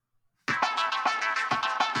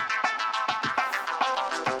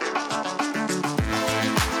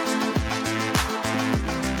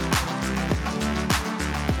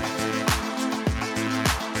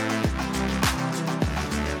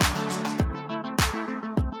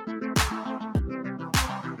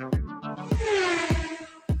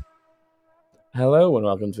Hello and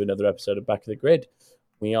welcome to another episode of Back of the Grid.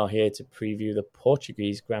 We are here to preview the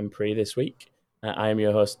Portuguese Grand Prix this week. I am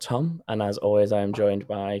your host Tom, and as always I am joined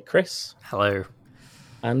by Chris. Hello.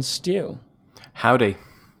 And Stu. Howdy.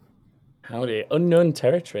 Howdy. Unknown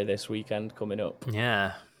territory this weekend coming up.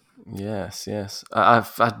 Yeah. Yes.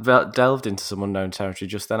 I've delved into some unknown territory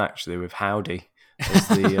just then, actually, with Howdy. As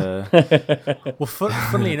the, well,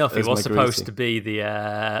 funnily enough, it was supposed greeting. to be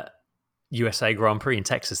the USA Grand Prix in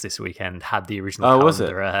Texas this weekend. Had the original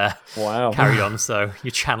calendar Wow. carried on, so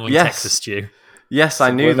you're channeling Yes. Texas, Stu. Yes,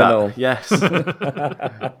 I knew Subliminal. that. Yes.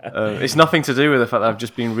 It's nothing to do with the fact that I've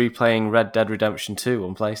just been replaying Red Dead Redemption 2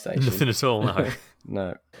 on PlayStation. Nothing at all, no.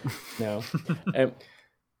 No. No.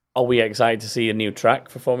 Are we excited to see a new track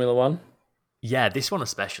for Formula One? Yeah, this one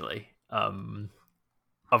especially. I've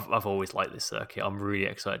always liked this circuit. I'm really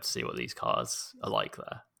excited to see what these cars are like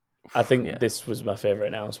there. I think this was my favourite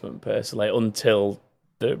announcement personally until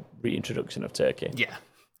the reintroduction of Turkey. Yeah.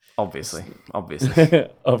 Obviously.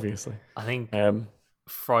 Obviously. I think Um,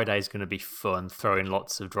 Friday's going to be fun, throwing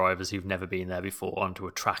lots of drivers who've never been there before onto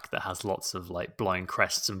a track that has lots of like blind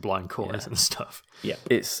crests and blind corners and stuff. yeah.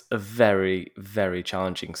 It's a very, very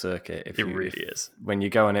challenging circuit. It really is. When you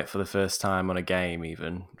go on it for the first time on a game,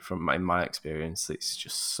 even in my experience, it's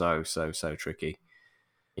just so tricky.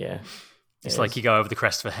 Yeah. It's like you go over the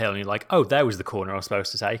crest of a hill and you're like, oh, there was the corner I was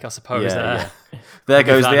supposed to take, I suppose. Yeah. There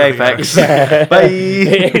goes the That apex. Yeah. Bye.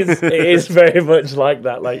 it is very much like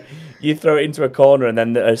that. Like you throw it into a corner and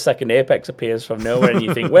then a second apex appears from nowhere and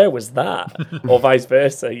you think, where was that? Or vice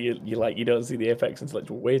versa. You don't see the apex until it's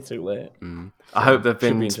way too late. I hope they've Should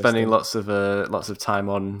be been spending interesting. lots of time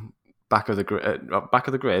on back of the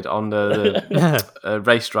grid on the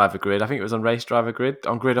race driver grid. I think it was on race driver grid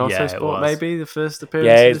on Grid Yeah, it Autosport. was. Maybe the first appearance.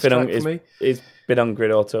 Yeah, of it's this been on track for me. it's been on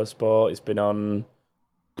Grid Autosport, it's been on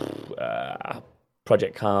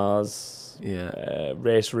Project Cars, Yeah.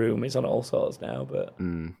 Race Room, it's on all sorts now, but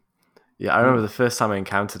Yeah, I remember the first time I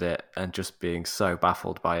encountered it and just being so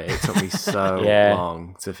baffled by it. It took me so Yeah.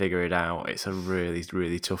 long to figure it out. It's a really,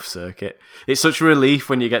 really tough circuit. It's such a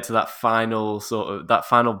relief when you get to that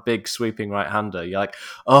final big sweeping right-hander. You're like,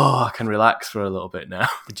 oh, I can relax for a little bit now.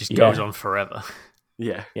 It just goes on forever.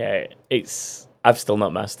 Yeah. yeah, I've still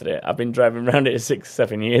not mastered it. I've been driving around it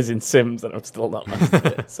 6-7 years in Sims and I've still not mastered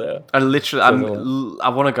it. So I literally, So- I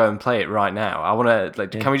want to go and play it right now. I want to,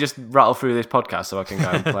 can we just rattle through this podcast so I can go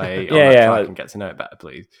and play on Yeah, that yeah, track like- and get to know it better,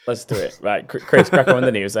 please? let's do it. Right, Chris, crack on with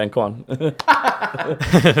the news then, come on.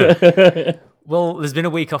 Well, there's been a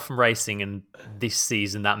week off from racing, and this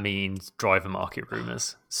season that means driver market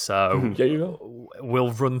rumours. So There you go. we'll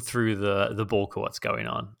run through the bulk of what's going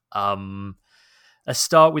on. Let's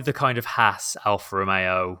start with the kind of Haas, Alfa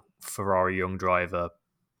Romeo, Ferrari young driver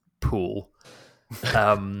pool.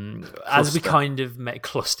 As we kind of met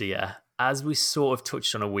cluster, yeah, as we sort of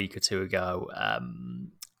touched on a week or two ago,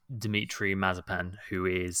 Dmitry Mazepan, who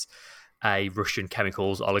is a Russian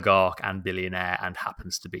chemicals oligarch and billionaire and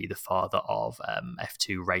happens to be the father of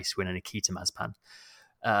F2 race winner Nikita Mazepan.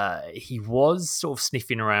 He was sort of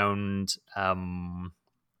sniffing around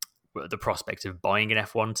the prospect of buying an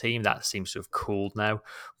F1 team. That seems to have cooled now.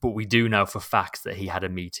 But we do know for fact that he had a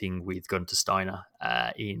meeting with Gunter Steiner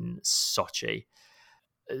in Sochi.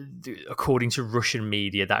 According to Russian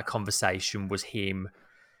media, that conversation was him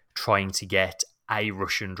trying to get a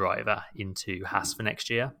Russian driver into Haas for next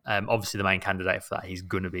year. Obviously, the main candidate for that is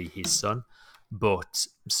going to be his son. But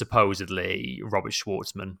supposedly, Robert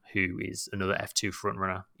Schwartzman, who is another F2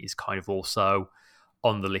 frontrunner, is kind of also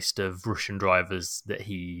on the list of Russian drivers that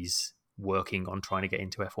he's working on trying to get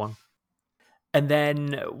into F1. And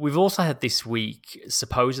then we've also had this week,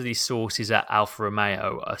 supposedly sources at Alfa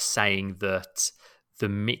Romeo are saying that the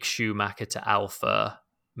Mick Schumacher to Alfa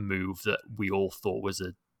move that we all thought was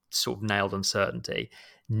a sort of nailed uncertainty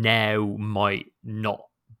now might not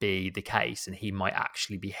be the case, and he might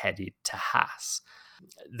actually be headed to Haas.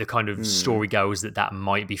 The kind of story goes that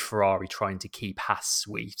might be Ferrari trying to keep Haas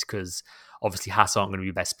sweet, because obviously Haas aren't going to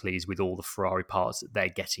be best pleased with all the Ferrari parts that they're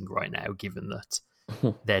getting right now, given that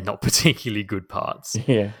they're not particularly good parts.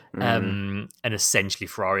 Yeah. And essentially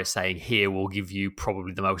Ferrari are saying, here, we'll give you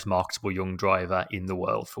probably the most marketable young driver in the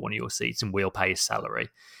world for one of your seats, and we'll pay a salary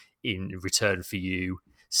in return for you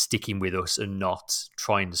sticking with us and not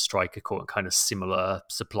trying to strike a kind of similar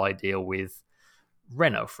supply deal with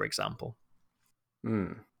Renault, for example.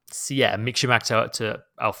 So yeah, Mick Schumacher to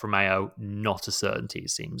Alfa Romeo, not a certainty,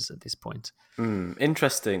 it seems, at this point.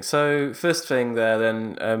 Interesting. So first thing there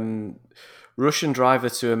then, Russian driver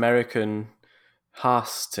to American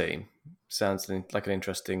Haas team. Sounds like an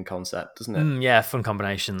interesting concept, doesn't it? Yeah, fun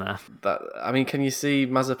combination there. Can you see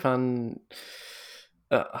Mazepan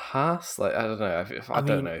Haas, like I don't know. I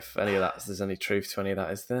don't know if any of that there's any truth to any of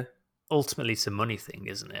that, is there? Ultimately, it's a money thing,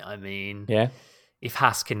 isn't it? I mean, Yeah. if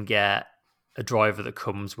Haas can get a driver that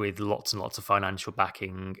comes with lots and lots of financial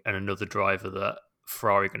backing and another driver that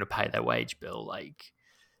Ferrari are going to pay their wage bill, like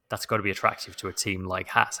that's got to be attractive to a team like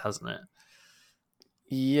Haas, hasn't it?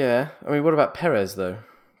 Yeah. I mean, what about Perez, though?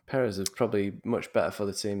 Perez is probably much better for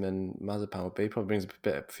the team than Mazepin would be. Probably brings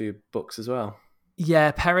a few bucks as well.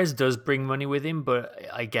 Yeah, Perez does bring money with him, but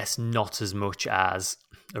I guess not as much as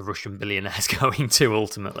a Russian billionaire is going to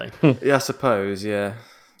ultimately. Yeah, I suppose. Yeah,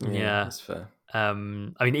 Yeah. that's fair. I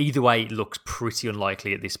mean, either way, it looks pretty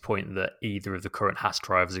unlikely at this point that either of the current Haas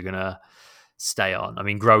drivers are going to stay on. I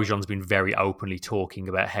mean, Grosjean's been very openly talking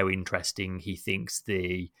about how interesting he thinks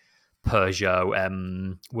the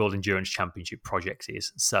Peugeot World Endurance Championship project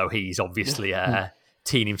is. So he's obviously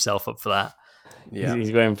teeing himself up for that. Yeah,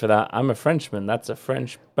 He's going for that. I'm a Frenchman. That's a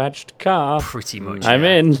French badged car. Pretty much. I'm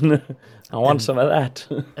in. I want some of that.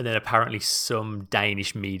 And then apparently some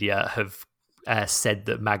Danish media have said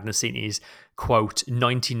that Magnussen is, quote,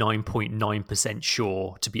 99.9%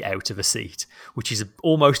 sure to be out of a seat, which is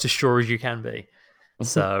almost as sure as you can be.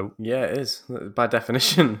 So yeah, it is by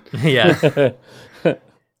definition. yeah.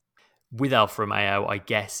 With Alfa Romeo, I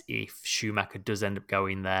guess if Schumacher does end up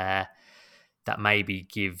going there, that maybe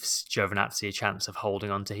gives Giovinazzi a chance of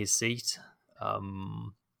holding on to his seat.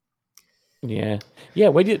 Yeah.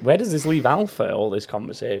 Where does this leave Alpha? All this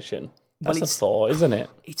conversation. That's a thought, isn't it?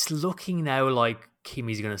 It's looking now like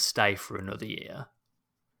Kimi's going to stay for another year.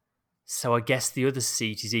 So I guess the other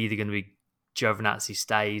seat is either going to be Giovinazzi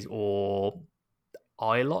stays or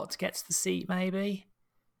Ilott gets the seat, maybe.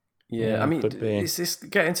 Yeah, I mean, it's just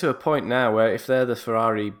getting to a point now where if they're the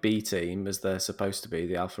Ferrari B team, as they're supposed to be,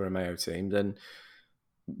 the Alfa Romeo team, then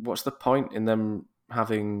what's the point in them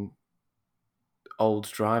having old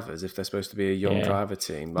drivers if they're supposed to be a young driver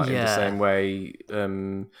team? Like in the same way,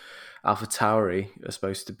 Alpha Tauri are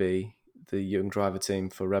supposed to be the young driver team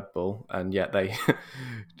for Red Bull, and yet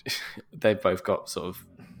they've both got sort of,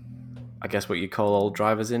 I guess, what you call old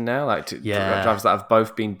drivers in now, like drivers that have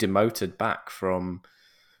both been demoted back from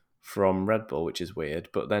Red Bull, which is weird.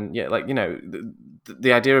 But then,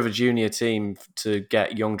 the idea of a junior team to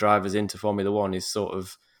get young drivers into Formula One is sort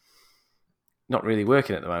of not really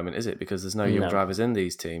working at the moment, is it? Because there's no young drivers in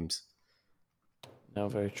these teams. No,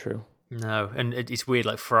 very true. No, and it's weird,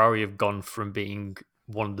 like Ferrari have gone from being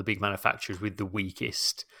one of the big manufacturers with the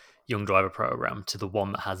weakest young driver program to the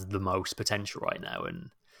one that has the most potential right now. And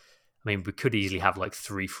I mean, we could easily have like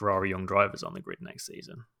 3 Ferrari young drivers on the grid next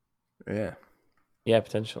season. Yeah,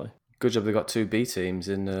 potentially. Good job they got 2 B teams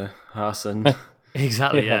in Haas and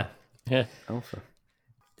exactly, yeah. Alpha.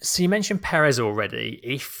 So you mentioned Perez already.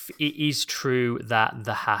 If it is true that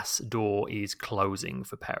the Haas door is closing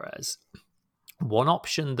for Perez, one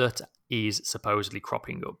option that is supposedly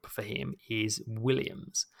cropping up for him is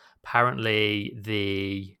Williams. Apparently,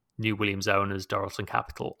 the new Williams owners, Dorilton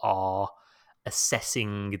Capital, are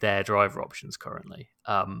assessing their driver options currently.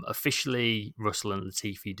 Officially, Russell and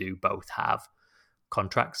Latifi do both have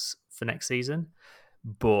contracts for next season,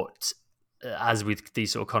 but as with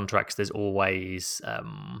these sort of contracts, there's always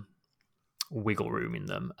wiggle room in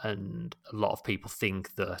them, and a lot of people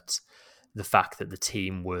think that the fact that the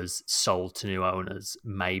team was sold to new owners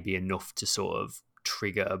may be enough to sort of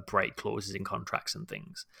trigger break clauses in contracts and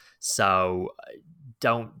things. So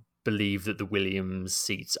don't believe that the Williams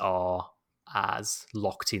seats are as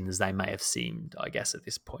locked in as they may have seemed, I guess, at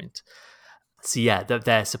this point. So yeah,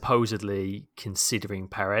 they're supposedly considering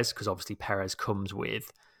Perez, because obviously Perez comes with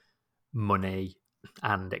money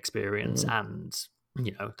and experience and,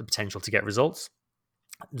 the potential to get results.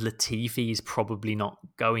 Latifi is probably not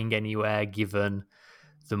going anywhere given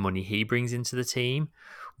the money he brings into the team,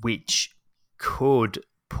 which could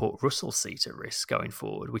put Russell's seat at risk going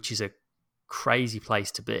forward, which is a crazy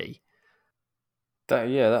place to be.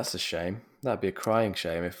 That's a shame. That'd be a crying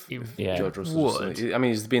shame if George Russell would. I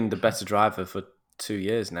mean, he's been the better driver for 2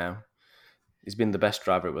 years now. He's been the best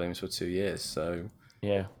driver at Williams for 2 years. So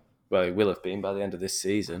well, he will have been by the end of this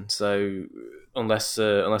season. So unless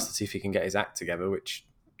Latifi can get his act together, which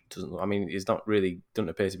doesn't. I mean, he's not really doesn't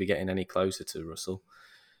appear to be getting any closer to Russell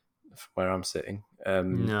from where I'm sitting.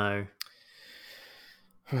 No.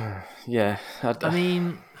 Yeah, I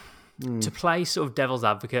mean, to play sort of devil's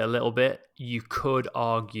advocate a little bit, you could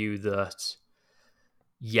argue that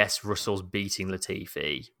yes, Russell's beating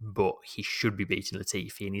Latifi, but he should be beating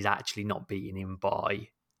Latifi, and he's actually not beating him by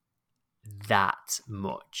that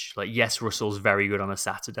much. Like, yes, Russell's very good on a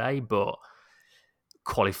Saturday, but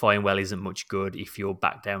qualifying well isn't much good if you're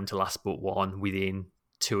back down to last but one within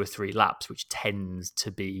 2 or 3 laps, which tends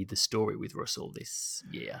to be the story with Russell this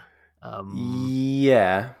year.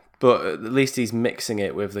 Yeah, but at least he's mixing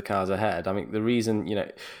it with the cars ahead. I mean, the reason,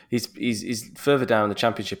 he's further down the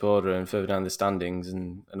championship order and further down the standings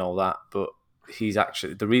and all that, but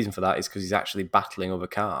the reason for that is because he's actually battling other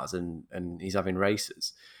cars and he's having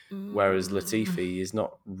races. Whereas Latifi is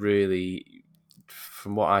not really,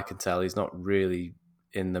 from what I can tell, he's not really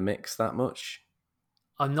in the mix that much.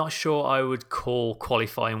 I'm not sure I would call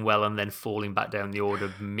qualifying well and then falling back down the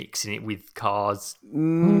order, mixing it with cars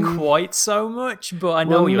quite so much, but I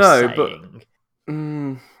know what you're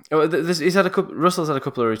saying. Russell's had a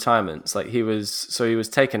couple of retirements. Like he was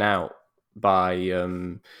taken out by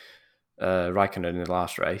Raikkonen in the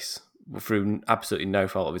last race through absolutely no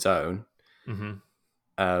fault of his own.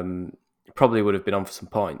 Mm-hmm. Probably would have been on for some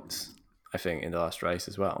points, I think, in the last race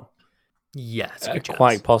as well. Yeah, it's a good chance.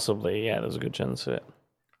 Quite possibly. Yeah, there's a good chance of it.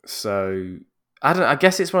 So I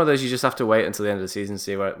guess it's one of those you just have to wait until the end of the season to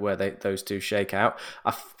see where those two shake out.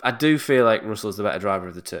 I do feel like Russell's the better driver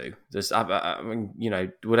of the two. I mean,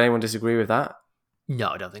 would anyone disagree with that? No,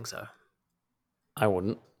 I don't think so. I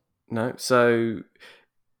wouldn't. No. So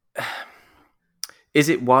is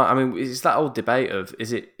it why? I mean, it's that old debate of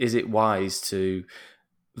is it wise to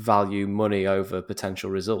value money over potential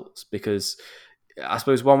results? Because I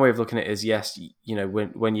suppose one way of looking at it is, yes,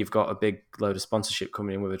 when you've got a big load of sponsorship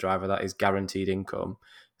coming in with a driver, that is guaranteed income.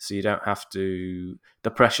 So you don't have to,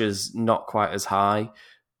 the pressure's not quite as high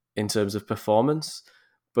in terms of performance.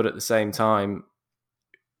 But at the same time,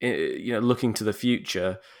 looking to the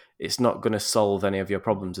future, it's not going to solve any of your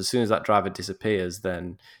problems. As soon as that driver disappears,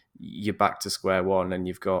 then you're back to square one, and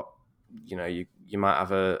you've got, you might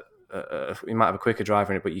have a quicker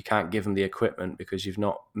driver in it, but you can't give them the equipment because you've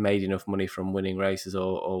not made enough money from winning races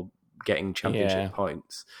or getting championship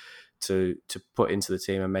points to put into the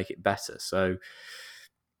team and make it better. So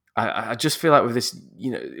I just feel like with this,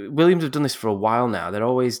 Williams have done this for a while now. They're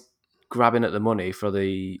always grabbing at the money for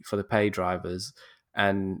the pay drivers,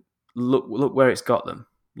 and look where it's got them.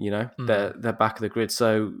 They're back of the grid.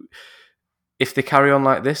 So if they carry on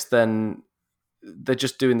like this, then they're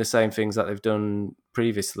just doing the same things that they've done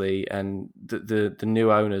previously, and the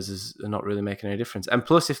new owners are not really making any difference. And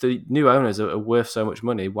plus, if the new owners are worth so much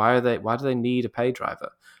money, why do they need a pay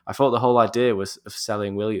driver? I thought the whole idea of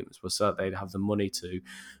selling Williams was so that they'd have the money to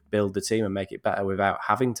build the team and make it better without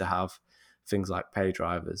having to have things like pay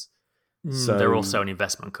drivers. So they're also an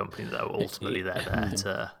investment company, though. Ultimately, they're there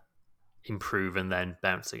to improve and then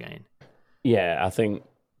bounce again. Yeah, I think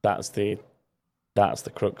that's the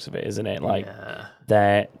crux of it, isn't it? Like,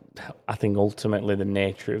 I think ultimately the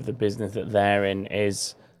nature of the business that they're in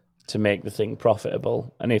is to make the thing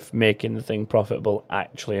profitable. And if making the thing profitable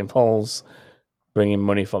actually involves bringing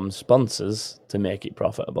money from sponsors to make it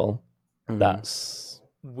profitable, that's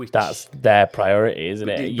their priority, isn't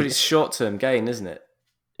it? But it's short-term gain, isn't it?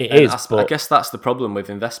 It is, but I guess that's the problem with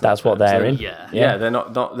investment. That's what they're in. Yeah, they're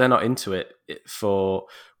not into it for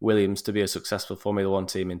Williams to be a successful Formula One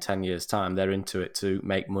team in 10 years' time. They're into it to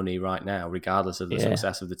make money right now, regardless of the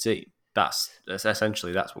success of the team. That's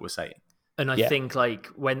essentially what we're saying. And I think like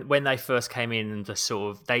when they first came in, the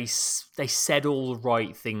sort of they said all the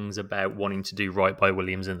right things about wanting to do right by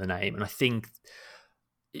Williams in the name, and I think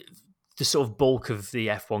the sort of bulk of the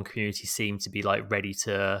F1 community seemed to be like ready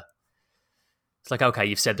to. It's like, okay,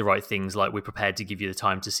 you've said the right things. Like, we're prepared to give you the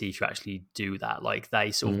time to see if you actually do that. Like, they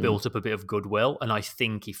sort of built up a bit of goodwill. And I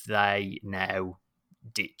think if they now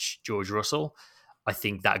ditch George Russell, I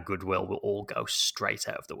think that goodwill will all go straight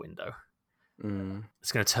out of the window.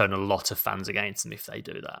 It's going to turn a lot of fans against them if they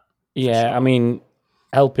do that. Yeah, sure. I mean,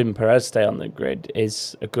 helping Perez stay on the grid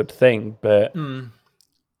is a good thing, but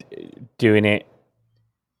doing it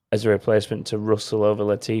as a replacement to Russell over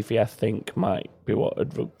Latifi, I think, might be what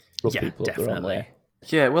would rub people up the wrong way.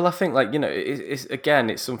 Yeah, well, I think,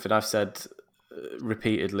 it's something I've said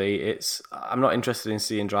repeatedly. I'm not interested in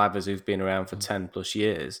seeing drivers who've been around for 10 plus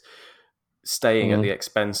years staying at the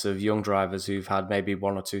expense of young drivers who've had maybe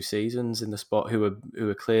 1 or 2 seasons in the sport, who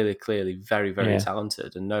are clearly very, very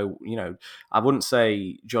talented. And I wouldn't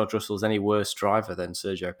say George Russell's any worse driver than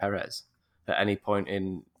Sergio Perez at any point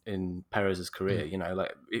in Perez's career.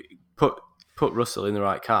 Put Russell in the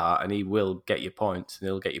right car and he will get you points and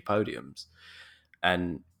he'll get you podiums.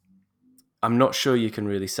 And I'm not sure you can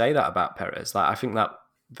really say that about Perez. Like, I think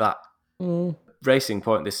that Racing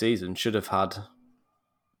Point this season should have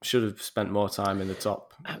spent more time in the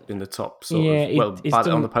top on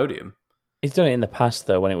the podium. He's done it in the past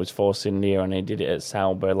though, when it was Force India and he did it at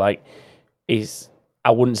Sauber. Like,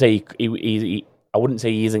 I wouldn't say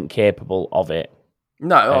he isn't capable of it.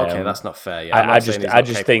 No, okay, that's not fair. Yeah, I just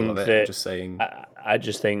think that just saying. I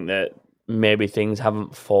just think that maybe things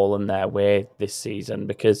haven't fallen their way this season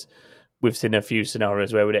because we've seen a few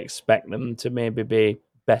scenarios where we'd expect them to maybe be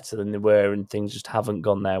better than they were, and things just haven't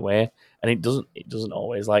gone their way. And it doesn't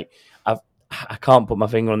always. Like I can't put my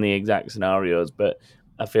finger on the exact scenarios, but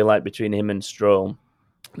I feel like between him and Stroll,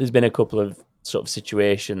 there's been a couple of sort of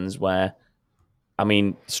situations where, I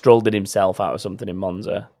mean, Stroll did himself out of something in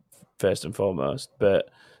Monza, first and foremost. But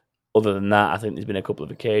other than that, I think there's been a couple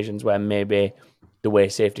of occasions where maybe the way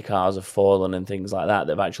safety cars have fallen and things like that,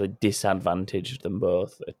 they've actually disadvantaged them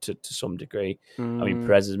both to some degree. I mean,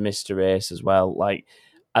 Perez has missed a race as well. Like,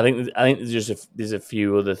 I think there's a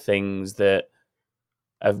few other things that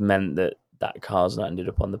have meant that car's not ended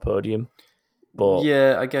up on the podium. But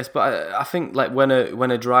yeah, I guess. But I think like when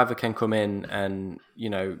a driver can come in and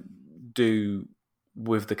do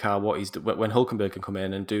with the car what he's when Hulkenberg can come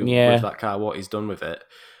in and do with that car what he's done with it,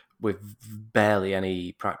 with barely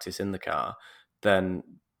any practice in the car, then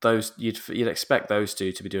those you'd expect those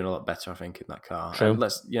two to be doing a lot better, I think, in that car. True. And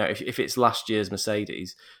if it's last year's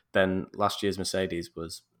Mercedes, then last year's Mercedes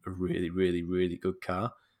was a really, really, really good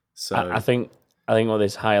car. So I think what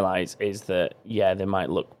this highlights is that they might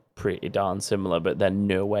look pretty darn similar, but they're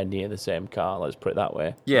nowhere near the same car. Let's put it that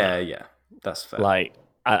way. Yeah, that's fair. Like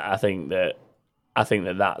I think that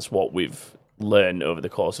that's what we've learned over the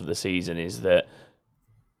course of the season is that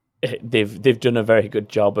they've done a very good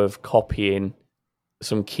job of copying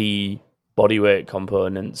some key bodywork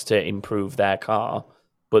components to improve their car,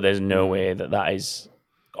 but there's no way that is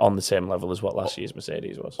on the same level as what last year's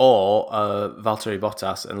Mercedes was. Or Valtteri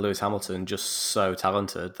Bottas and Lewis Hamilton just so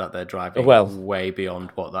talented that they're driving way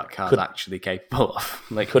beyond what that car's actually capable of.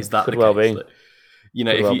 Like, is that the well case?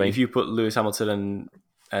 Be. If you put Lewis Hamilton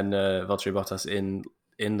and Valtteri Bottas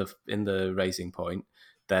in the Racing Point,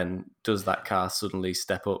 then does that car suddenly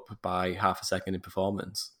step up by half a second in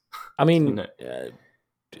performance? I mean,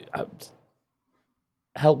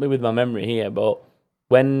 help me with my memory here, but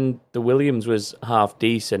when the Williams was half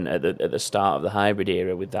decent at the start of the hybrid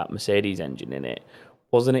era with that Mercedes engine in it,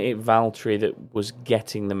 wasn't it Valtteri that was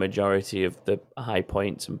getting the majority of the high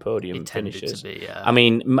points and podium finishes? To be, yeah. I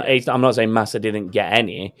mean, I'm not saying Massa didn't get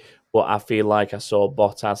any, but I feel like I saw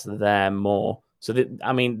Bottas there more. So,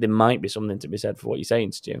 there might be something to be said for what you're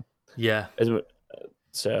saying, Stu. Yeah.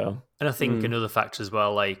 So, and I think another factor as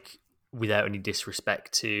well, like, without any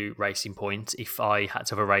disrespect to Racing Point, if I had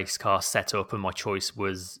to have a race car set up and my choice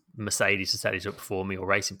was Mercedes to set it up for me or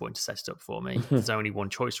Racing Point to set it up for me, there's only one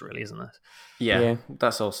choice, really, isn't it? Yeah.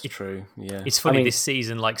 That's also true. Yeah, it's funny. This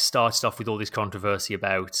season, like, started off with all this controversy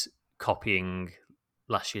about copying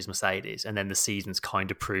last year's Mercedes, and then the season's kind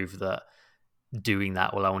of proved that doing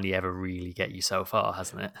that will only ever really get you so far,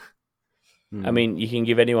 hasn't it? I mean, you can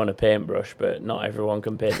give anyone a paintbrush, but not everyone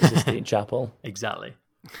can paint the Sistine Chapel. Exactly.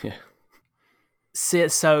 Yeah.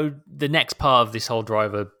 So the next part of this whole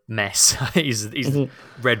driver mess is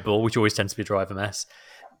Red Bull, which always tends to be a driver mess.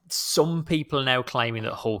 Some people are now claiming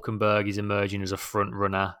that Hulkenberg is emerging as a front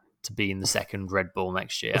runner to be in the second Red Bull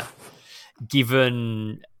next year.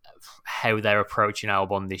 Given how they're approaching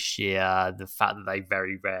Albon this year, the fact that they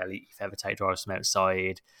very rarely, if ever, take drivers from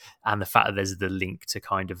outside, and the fact that there's the link to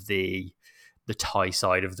kind of the Thai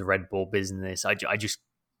side of the Red Bull business, I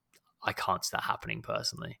can't see that happening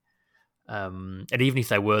personally. And even if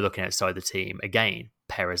they were looking outside the team, again,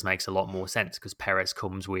 Perez makes a lot more sense because Perez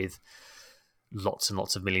comes with lots and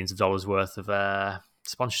lots of millions of dollars worth of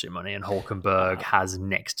sponsorship money, and Hulkenberg has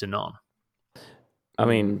next to none. I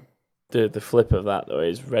mean, the flip of that, though,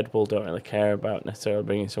 is Red Bull don't really care about necessarily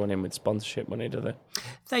bringing someone in with sponsorship money, do they?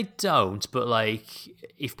 They don't, but like,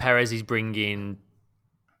 if Perez is bringing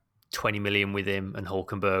 20 million with him and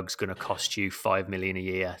Hulkenberg's going to cost you 5 million a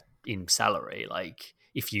year in salary, like,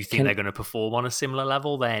 if you think they're going to perform on a similar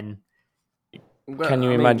level, then... Can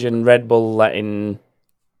you imagine Red Bull letting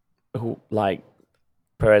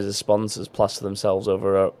Perez's sponsors plaster themselves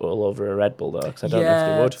all over a Red Bull, though? Because I don't know if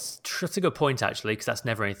they would. That's a good point, actually, because that's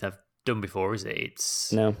never anything I've done before, is it?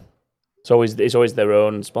 No. It's always their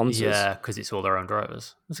own sponsors. Yeah, because it's all their own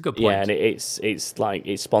drivers. That's a good point. Yeah, and it's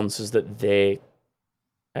sponsors that they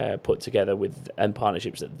put together and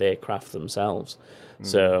partnerships that they craft themselves.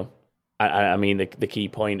 So... I mean, the key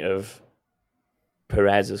point of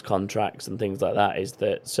Perez's contracts and things like that is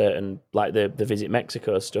that certain, like the Visit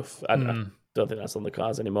Mexico stuff, I don't think that's on the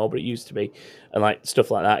cars anymore, but it used to be. And like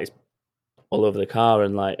stuff like that is all over the car.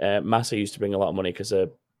 And like Massa used to bring a lot of money because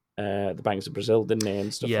of the Banks of Brazil, didn't he?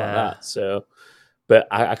 And stuff like that. So, but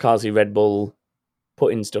I can't see Red Bull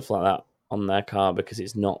putting stuff like that on their car because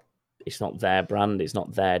it's not their brand, it's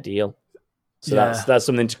not their deal. So that's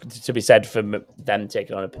something to be said for them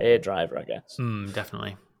taking on a paid driver, I guess.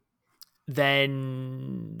 Definitely.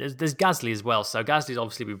 Then there's Gasly as well. So Gasly's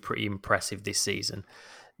obviously been pretty impressive this season.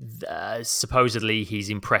 Supposedly he's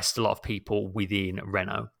impressed a lot of people within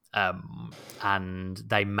Renault, and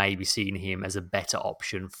they may be seeing him as a better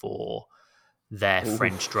option for their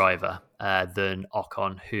French driver than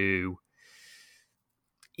Ocon, who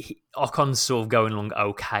Ocon's sort of going along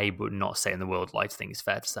okay, but not setting the world light. I think it's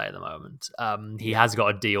fair to say at the moment. He has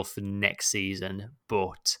got a deal for next season,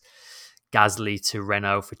 but Gasly to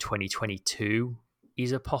Renault for 2022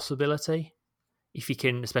 is a possibility if he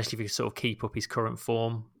can, especially if he can sort of keep up his current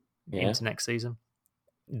form into next season.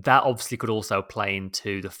 That obviously could also play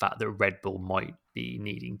into the fact that Red Bull might be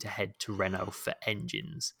needing to head to Renault for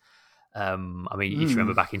engines. I mean, if you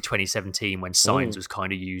remember back in 2017 when Sainz was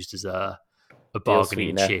kind of used as a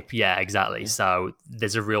bargaining chip. Yeah, exactly. So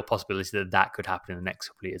there's a real possibility that could happen in the next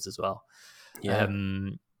couple of years as well. Yeah.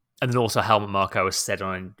 And then also Helmut Marko has said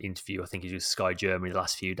on an interview, I think he was Sky Germany the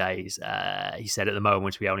last few days, he said at the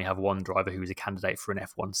moment we only have one driver who is a candidate for an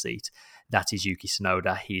F1 seat. That is Yuki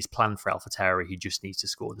Tsunoda. He's planned for AlphaTauri. He just needs to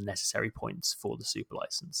score the necessary points for the super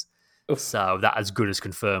license. Oof. So that as good as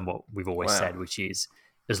confirmed what we've always said, which is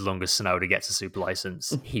as long as Tsunoda gets a super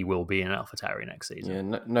license, he will be in AlphaTauri next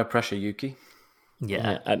season. Yeah, no pressure, Yuki.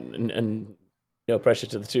 Yeah. And no pressure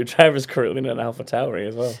to the two drivers currently in an AlphaTauri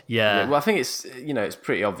as well. Yeah. Well, I think it's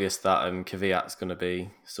pretty obvious that Kvyat's going to be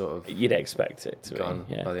sort of you'd expect it to gone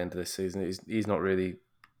be, by the end of this season. He's not really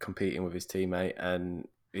competing with his teammate, and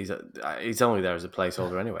he's only there as a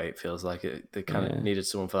placeholder anyway. It feels like they kind of needed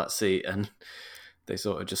someone for that seat, and they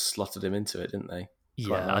sort of just slotted him into it, didn't they?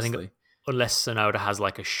 Yeah, I think unless Tsunoda has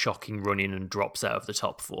like a shocking run in and drops out of the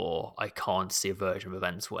top four, I can't see a version of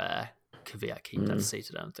events where Kvyat keeps that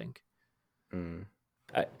seat. I don't think.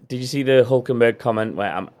 Did you see the Hülkenberg comment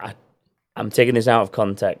where I'm taking this out of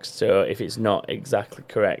context, so if it's not exactly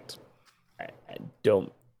correct,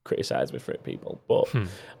 don't criticize me for it, people. But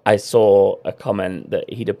I saw a comment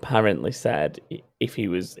that he'd apparently said if he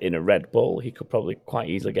was in a Red Bull, he could probably quite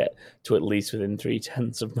easily get to at least within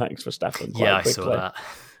 0.3 of Max Verstappen. Quite quickly. I saw that.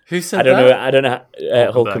 Who said that? I don't know.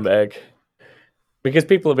 Hülkenberg. Because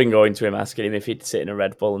people have been going to him asking him if he'd sit in a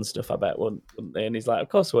Red Bull and stuff, I bet, wouldn't they? And he's like, of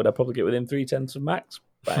course I would. I'd probably get within 0.3 of Max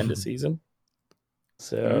by end of season.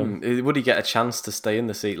 So would he get a chance to stay in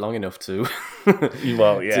the seat long enough to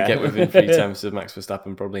to get within 0.3 of Max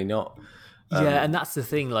Verstappen? Probably not. Yeah, and that's the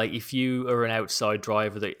thing. Like, if you are an outside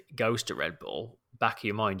driver that goes to Red Bull, back of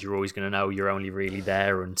your mind, you're always going to know you're only really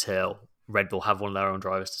there until Red Bull have one of their own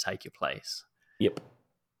drivers to take your place. Yep.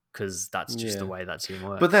 Because that's just the way that team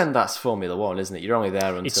works. But then that's Formula One, isn't it? You're only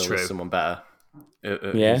there until there's someone better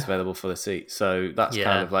who's available for the seat. So that's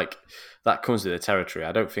kind of like that comes with the territory.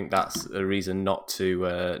 I don't think that's a reason not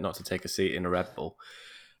to take a seat in a Red Bull.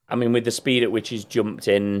 I mean, with the speed at which he's jumped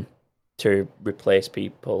in to replace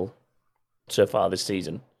people so far this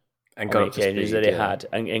season, and got up to speed, that he had,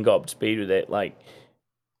 and got up to speed with it, like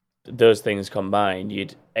those things combined,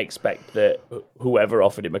 you'd expect that whoever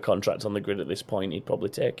offered him a contract on the grid at this point, he'd probably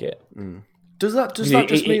take it. Does that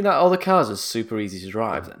just mean that all the cars are super easy to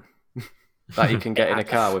drive then? That you can get in a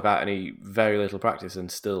car without any very little practice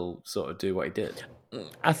and still sort of do what he did?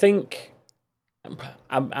 I think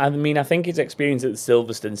his experience at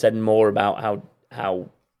Silverstone said more about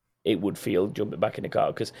how it would feel jumping back in a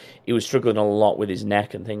car, because he was struggling a lot with his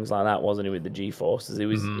neck and things like that, wasn't he, with the G-forces?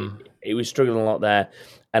 He was struggling a lot there.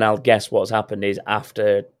 And I'll guess what's happened is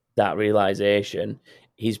after that realisation,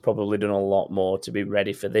 he's probably done a lot more to be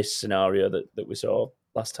ready for this scenario that we saw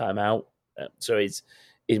last time out. So he's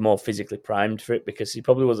more physically primed for it, because he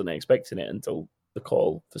probably wasn't expecting it until the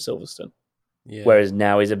call for Silverstone. Yeah. Whereas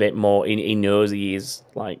now he's a bit more, he knows he is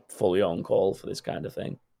like fully on call for this kind of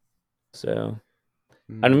thing. So,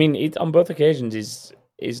 and I mean, on both occasions,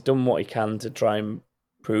 he's done what he can to try and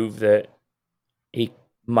prove that he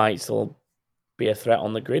might still be a threat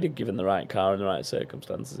on the grid given the right car and the right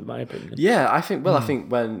circumstances, in my opinion. Yeah, I think. Well, I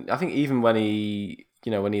think even when he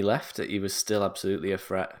left it, he was still absolutely a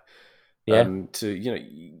threat. Yeah.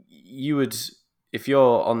 You would, if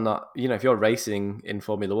you're on that, if you're racing in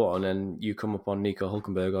Formula One and you come up on Nico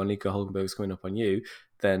Hülkenberg, or Nico Hülkenberg's coming up on you,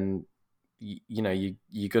 then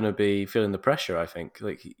you're going to be feeling the pressure. I think,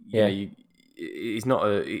 he's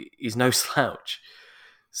no slouch.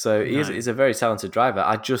 So he's a very talented driver.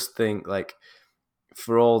 I just think, like,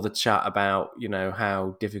 for all the chat about,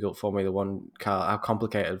 how difficult how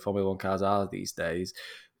complicated Formula One cars are these days,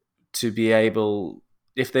 to be able,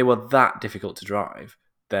 if they were that difficult to drive,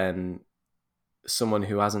 then someone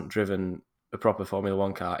who hasn't driven a proper Formula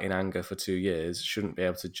One car in anger for 2 years shouldn't be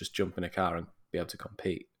able to just jump in a car and be able to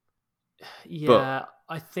compete. Yeah,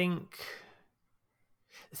 I think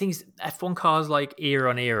the thing is, F1 cars, like era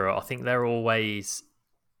on era, I think they're always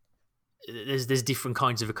there's different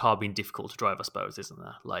kinds of a car being difficult to drive, I suppose, isn't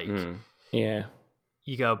there? Like, yeah,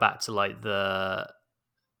 you go back to like the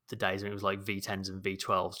days when it was like V10s and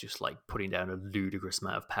V12s, just like putting down a ludicrous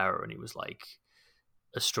amount of power, and it was like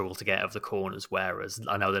a struggle to get out of the corners. Whereas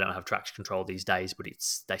I know they don't have traction control these days, but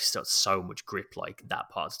they've got so much grip, like that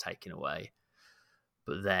part's taken away.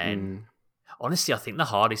 But then, honestly, I think the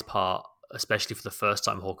hardest part, especially for the first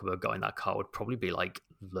time Hulkenberg got in that car, would probably be like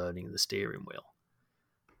learning the steering wheel.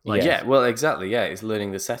 Like, yeah, well, exactly. Yeah, it's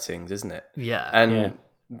learning the settings, isn't it? Yeah, and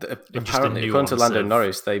apparently, according to Lando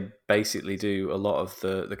Norris, they basically do a lot of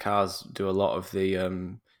the cars do a lot of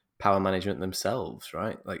the power management themselves,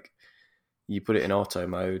 right? Like, you put it in auto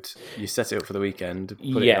mode, you set it up for the weekend,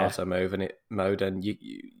 put it in auto mode, and you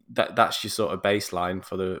that's your sort of baseline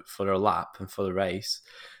for a lap and for the race.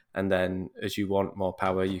 And then, as you want more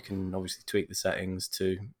power, you can obviously tweak the settings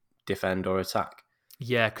to defend or attack.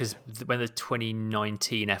 Yeah, because when the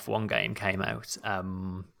 2019 F1 game came out, I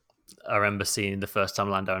remember seeing the first time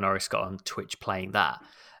Lando Norris got on Twitch playing that,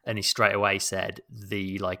 and he straight away said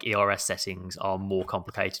the like ERS settings are more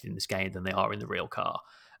complicated in this game than they are in the real car.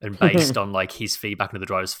 And based on like his feedback and the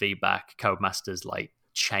driver's feedback, Codemasters like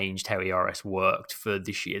changed how ERS worked for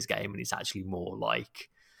this year's game, and it's actually more like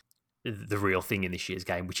the real thing in this year's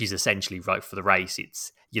game, which is essentially right for the race.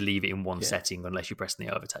 It's you leave it in one setting unless you press the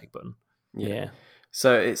overtake button. Yeah.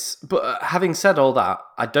 So but having said all that,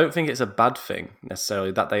 I don't think it's a bad thing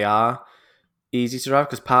necessarily that they are easy to drive,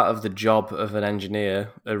 because part of the job of an engineer,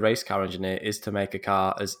 a race car engineer, is to make a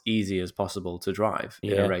car as easy as possible to drive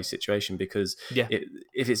in a race situation. Because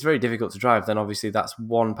if it's very difficult to drive, then obviously that's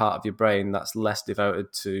one part of your brain that's less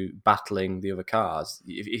devoted to battling the other cars.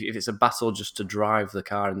 If it's a battle just to drive the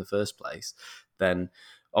car in the first place, then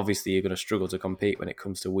obviously you're going to struggle to compete when it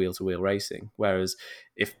comes to wheel-to-wheel racing. Whereas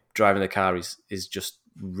if driving the car is just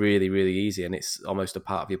really, really easy and it's almost a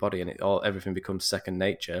part of your body and everything becomes second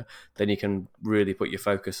nature, then you can really put your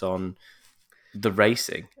focus on the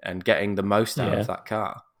racing and getting the most out of that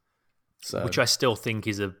car. So, which I still think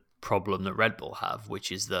is a problem that Red Bull have,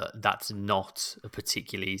 which is that's not a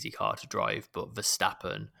particularly easy car to drive, but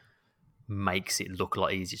Verstappen makes it look a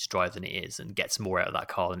lot easier to drive than it is and gets more out of that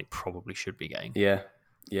car than it probably should be getting.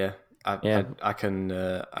 I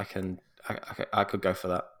could go for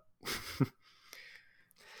that.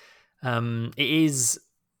 It is,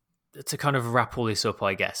 to kind of wrap all this up,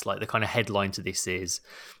 I guess, like the kind of headline to this is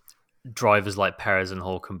drivers like Perez and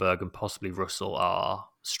Hulkenberg and possibly Russell are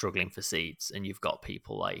struggling for seats, and you've got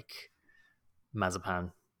people like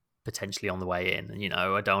Mazepin potentially on the way in. And,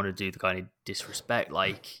 I don't want to do the kind of disrespect,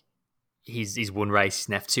 like he's won races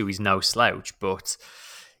in F2, he's no slouch, but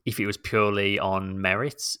if it was purely on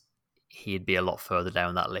merit, he'd be a lot further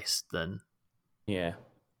down that list than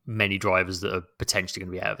many drivers that are potentially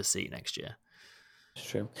going to be out of a seat next year. It's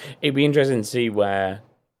true. It'd be interesting to see where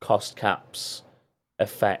cost caps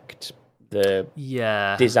affect the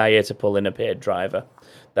desire to pull in a paid driver.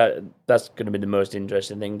 That's going to be the most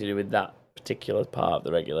interesting thing to do with that particular part of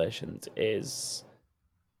the regulations, is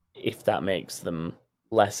if that makes them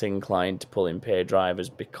less inclined to pull in paid drivers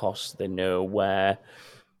because they know where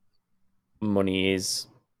money is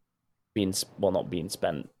not being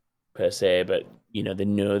spent per se, but they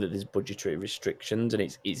know that there's budgetary restrictions, and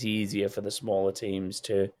it's easier for the smaller teams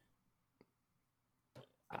to,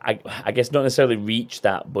 I guess, not necessarily reach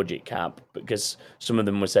that budget cap, because some of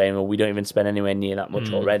them were saying, well, we don't even spend anywhere near that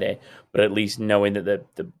much already, but at least knowing that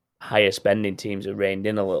the higher spending teams are reined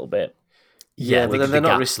in a little bit. Yeah, but then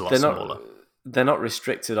they're not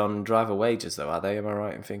restricted on driver wages, though, are they? Am I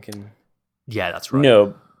right in thinking? Yeah, that's right.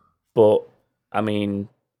 No, but I mean,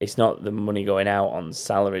 it's not the money going out on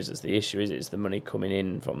salaries that's the issue, is it? It's the money coming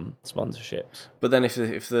in from sponsorships. But then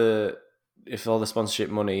if all the sponsorship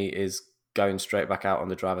money is going straight back out on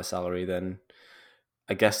the driver salary, then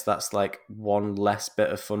I guess that's like one less bit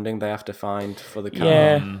of funding they have to find for the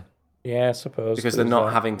car. Yeah, I suppose. Because they're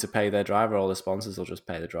not having to pay their driver, all the sponsors will just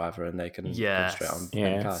pay the driver and they can concentrate on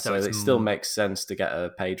the car. So it still makes sense to get a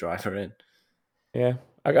pay driver in. Yeah,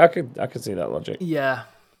 I could see that logic. Yeah.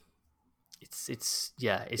 It's just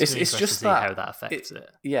to see how that affects it.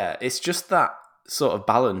 Yeah, it's just that sort of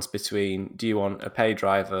balance between, do you want a pay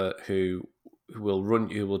driver who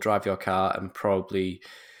will drive your car and probably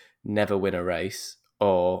never win a race,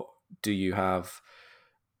 or do you have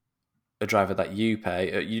a driver that you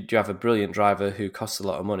pay? Do you have a brilliant driver who costs a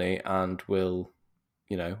lot of money and will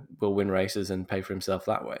win races and pay for himself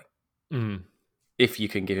that way? If you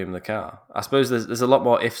can give him the car. I suppose there's a lot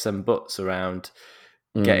more ifs and buts around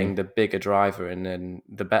getting the bigger driver in and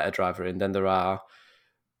the better driver in than there are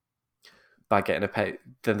by getting a pay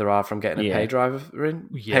than there are from getting a pay driver in.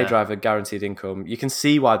 Yeah. Pay driver, guaranteed income. You can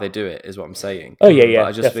see why they do it, is what I'm saying. Oh yeah, But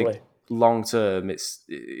I just definitely. think long term, it's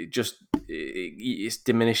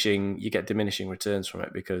diminishing. You get diminishing returns from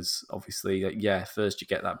it because obviously, first you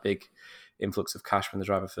get that big influx of cash when the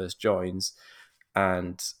driver first joins,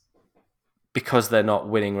 and because they're not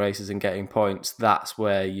winning races and getting points, that's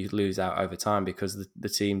where you lose out over time because the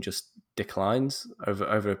team just declines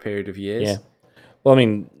over a period of years. Yeah. Well, I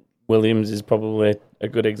mean, Williams is probably a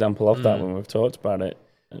good example of that when we've talked about it.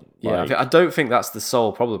 Yeah, I don't think that's the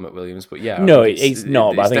sole problem at Williams, but no, it's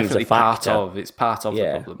not. But I think definitely it's a factor. It's part of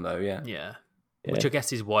the problem, though. Yeah. Which I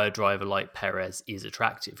guess is why a driver like Perez is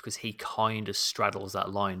attractive because he kind of straddles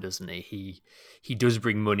that line, doesn't he? He does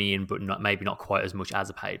bring money in, but maybe not quite as much as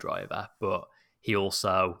a pay driver. But he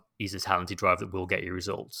also is a talented driver that will get you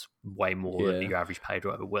results way more than your average pay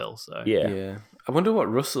driver will. So yeah. I wonder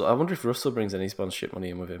if Russell brings any sponsorship money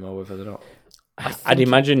in with him, or whether they're not. I'd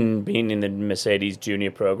imagine being in the Mercedes Junior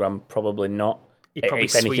program, probably not. It probably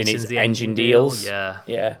if anything, it's the engine deals. Yeah.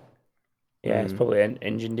 Yeah, it's probably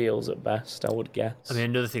engine deals at best, I would guess. I mean,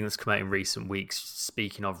 another thing that's come out in recent weeks,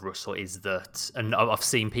 speaking of Russell, is that, and I've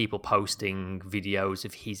seen people posting videos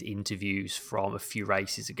of his interviews from a few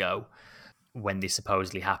races ago when this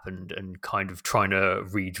supposedly happened and kind of trying to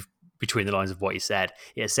read between the lines of what he said.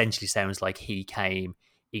 It essentially sounds like he came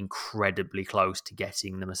incredibly close to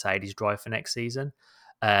getting the Mercedes drive for next season.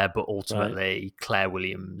 But ultimately, Claire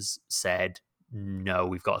Williams said, no,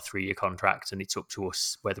 we've got a 3-year contract and it's up to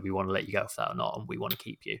us whether we want to let you go for that or not, and we want to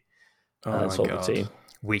keep you. That's all the team.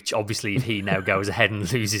 Which obviously, if he now goes ahead and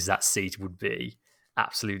loses that seat, would be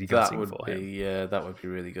absolutely gutting for him. Yeah, that would be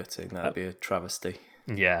really gutting. That would be a travesty.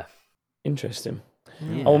 Yeah. Interesting.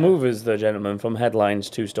 Yeah. I'll move us, though, gentlemen, from headlines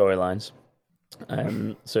to storylines.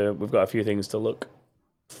 So we've got a few things to look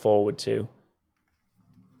forward to.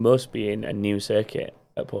 Most being a new circuit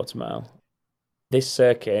at Portimao. This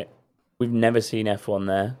circuit, we've never seen F1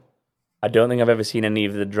 there. I don't think I've ever seen any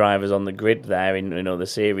of the drivers on the grid there in other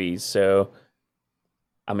series. So,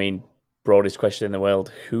 I mean, broadest question in the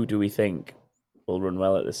world, who do we think will run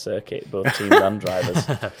well at this circuit, both teams and drivers?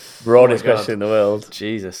 Broadest question in the world.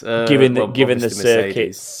 Jesus. Given the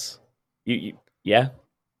circuits, yeah?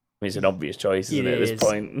 I mean, it's an obvious choice, isn't it, at this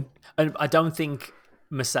point? And I don't think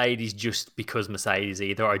Mercedes, just because Mercedes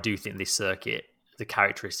either. I do think this circuit, the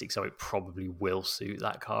characteristics of it probably will suit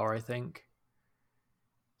that car, I think.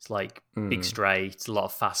 It's like big straights, a lot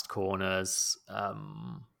of fast corners.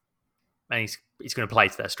 And it's going to play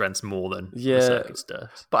to their strengths more than the circuits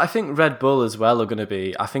does. But I think Red Bull as well are going to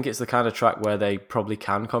be... I think it's the kind of track where they probably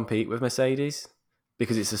can compete with Mercedes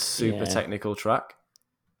because it's a super technical track.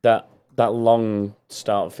 That long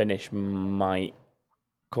start-finish might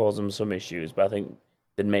cause them some issues, but I think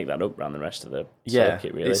they'd make that up around the rest of the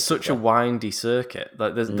circuit, really. It's such a windy circuit.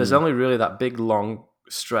 Like there's only really that big, long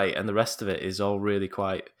straight, and the rest of it is all really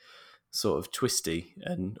quite sort of twisty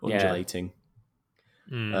and undulating.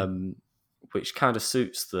 Which kind of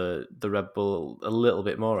suits the Red Bull a little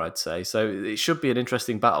bit more, I'd say. So it should be an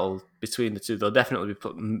interesting battle between the two. There'll definitely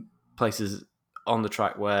be places on the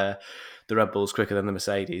track where the Red Bull is quicker than the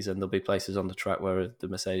Mercedes, and there'll be places on the track where the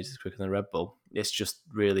Mercedes is quicker than the Red Bull. It's just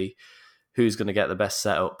really who's going to get the best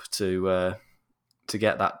setup to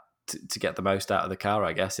get that to get the most out of the car,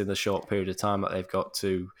 I guess, in the short period of time that they've got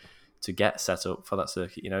to get set up for that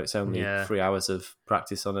circuit. You know, it's only 3 hours of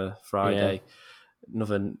practice on a Friday.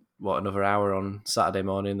 Another hour on Saturday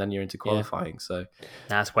morning, then you're into qualifying. So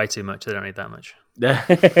that's way too much. They don't need that much.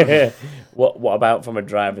 What about from a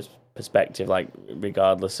driver's perspective? Like,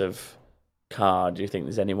 regardless of car, do you think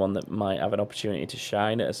there's anyone that might have an opportunity to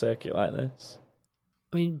shine at a circuit like this?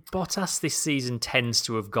 I mean, Bottas this season tends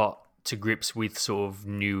to have got to grips with sort of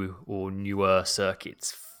new or newer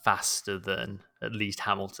circuits faster than at least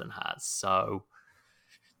Hamilton has. So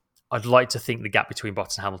I'd like to think the gap between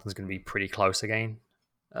Bottas and Hamilton is going to be pretty close again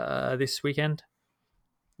this weekend.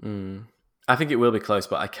 I think it will be close,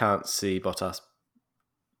 but I can't see Bottas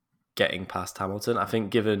getting past Hamilton. I think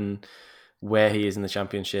given where he is in the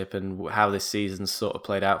championship and how this season's sort of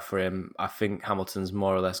played out for him, I think Hamilton's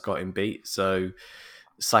more or less got him beat. So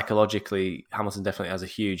psychologically, Hamilton definitely has a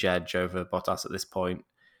huge edge over Bottas at this point.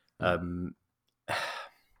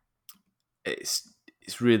 It's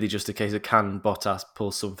really just a case of can Bottas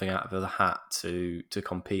pull something out of the hat to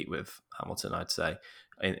compete with Hamilton, I'd say,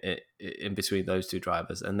 in between those two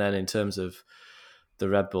drivers. And then in terms of the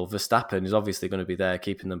Red Bull, Verstappen is obviously going to be there,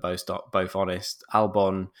 keeping them both honest.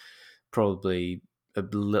 Albon probably a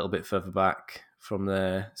little bit further back from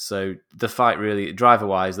there. So the fight really,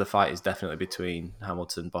 driver-wise, the fight is definitely between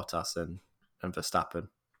Hamilton, Bottas and Verstappen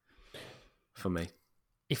for me.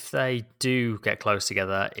 if they do get close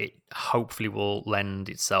together, it hopefully will lend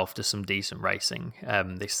itself to some decent racing.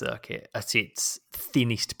 This circuit, at its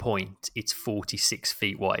thinnest point, it's 46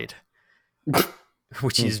 feet wide,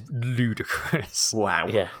 which is ludicrous. Wow.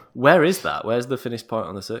 Yeah. Where is that? Where's the finish point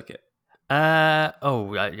on the circuit? I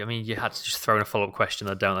mean, you had to just throw in a follow-up question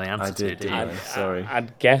I don't know the answer to. Did I? Sorry.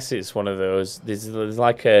 I'd guess it's one of those. There's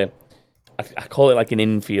like I call it like an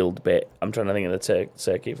infield bit. I'm trying to think of the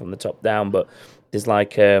circuit from the top down, but there's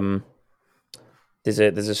like there's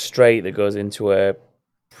a straight that goes into a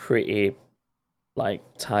pretty like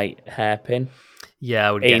tight hairpin. Yeah,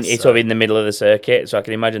 I would guess it's sort of in the middle of the circuit, so I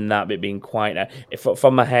can imagine that bit being quite. If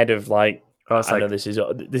from my head of like, I know this is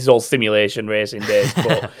all simulation racing days,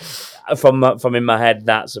 but from in my head,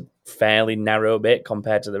 that's a fairly narrow bit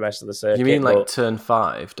compared to the rest of the circuit. You mean like turn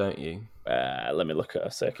 5, don't you? Let me look at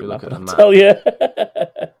a circuit map and I'll map. tell you.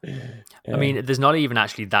 I mean, there's not even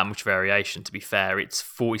actually that much variation, to be fair. It's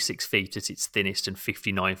 46 feet at its thinnest and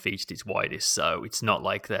 59 feet at its widest, so it's not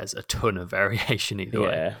like there's a ton of variation either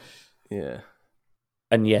way. Yeah.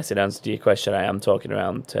 And yes, in answer to your question, I am talking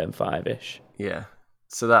around turn 5-ish. Yeah.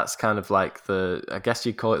 So that's kind of like I guess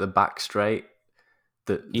you'd call it the back straight,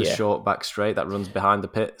 the short back straight that runs behind the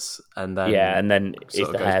pits, and then it's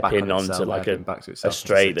the hairpin onto like a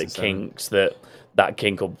straight that kinks. That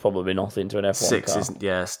kink will probably be nothing to an F1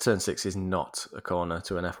 car. Turn 6 is not a corner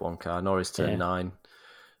to an F1 car, nor is turn 9.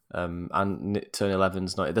 And turn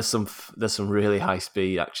 11's not. There's some really high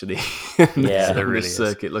speed actually. in this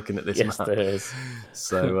circuit. Looking at this map, there is.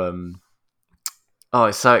 So,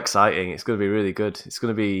 it's so exciting. It's going to be really good. It's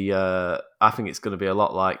going to be. I think it's going to be a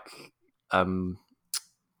lot like,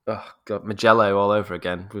 Mugello all over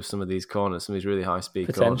again with some of these corners, some of these really high speed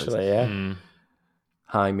potentially, corners.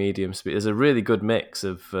 High, medium speed. There's a really good mix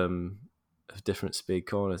of different speed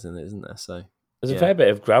corners in it, isn't there? So. There's a fair bit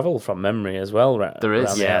of gravel from memory as well, right? There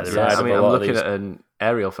is, there is. I mean, I'm looking at an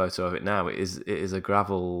aerial photo of it now. It is a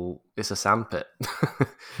gravel. It's a sandpit.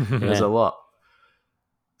 There's a lot.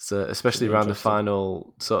 So especially around the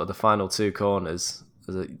final 2 corners,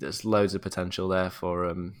 there's loads of potential there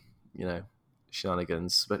for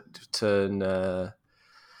shenanigans. But turn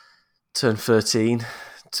 13,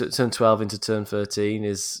 turn 12 into turn 13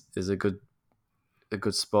 is a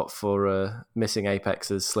good spot for missing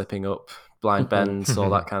apexes, slipping up, blind bends, all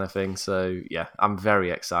that kind of thing. So yeah, I'm very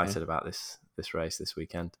excited about this race this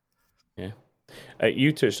weekend. Yeah,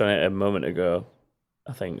 you touched on it a moment ago,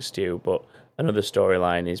 I think, Stu. But another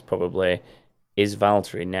storyline is probably: is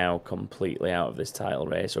Valtteri now completely out of this title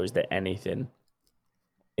race, or is there anything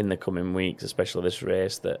in the coming weeks, especially this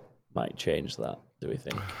race, that might change that? Do we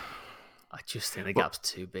think? I just think the gap's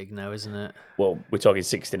too big now, isn't it? Well, we're talking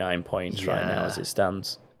 69 points right now as it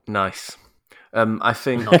stands. Nice. I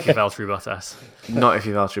think not if you're Valtteri Bottas. Not if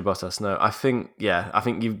you're Valtteri Bottas. No, I think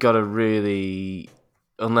you've got to really,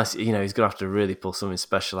 unless he's going to have to really pull something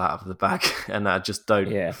special out of the bag, and I just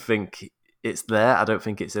don't think it's there. I don't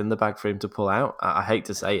think it's in the bag for him to pull out. I hate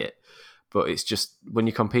to say it, but it's just when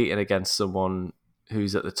you're competing against someone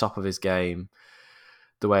who's at the top of his game,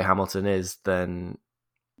 the way Hamilton is, then.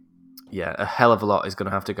 Yeah, a hell of a lot is going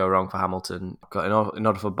to have to go wrong for Hamilton in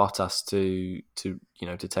order for Bottas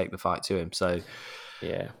to take the fight to him. So,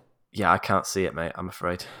 yeah, I can't see it, mate. I'm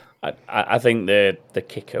afraid. I think the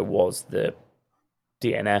kicker was the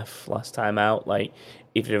DNF last time out. Like,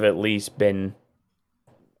 if you'd have at least been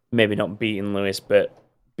maybe not beating Lewis, but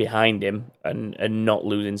behind him and not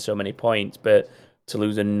losing so many points, but to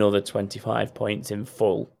lose another 25 points in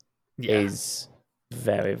full is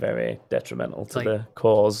very, very detrimental to the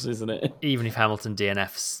cause, isn't it? Even if Hamilton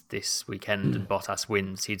DNFs this weekend and Bottas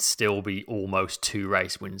wins, he'd still be almost 2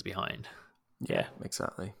 race wins behind. Yeah,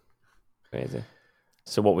 exactly. Crazy.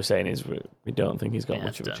 So what we're saying is we don't think he's got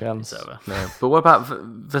much of a chance. No. But what about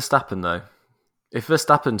Verstappen, though? If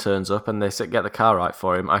Verstappen turns up and they get the car right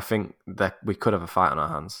for him, I think that we could have a fight on our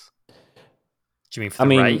hands. Do you mean for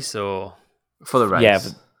the race or? For the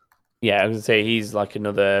race. Yeah, I was going to say he's like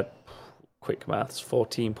another... Quick maths,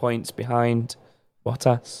 14 points behind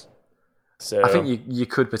Bottas. So I think you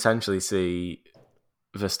could potentially see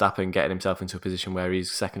Verstappen getting himself into a position where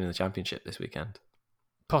he's second in the championship this weekend.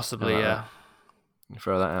 Possibly, yeah.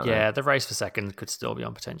 Throw that out there. Yeah, the race for second could still be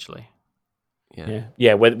on potentially.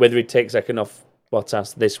 Yeah. Whether he takes second off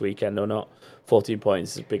Bottas this weekend or not, 14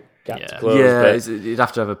 points is a big gap to close. Yeah, but you'd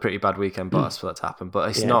have to have a pretty bad weekend, Bottas, for that to happen. But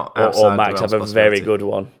it's not outside or Max have a very good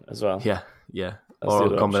one as well. Yeah. That's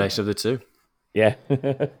or a combination of the two. Yeah.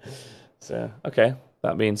 So, okay.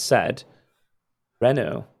 That being said,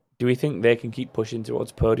 Renault, do we think they can keep pushing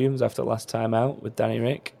towards podiums after last time out with Danny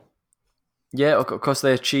Rick? Yeah, of course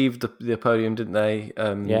they achieved the podium, didn't they?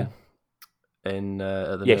 in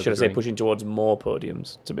at the should I say pushing towards more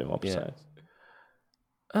podiums to be more precise?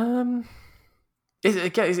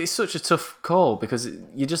 It's such a tough call because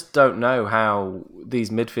you just don't know how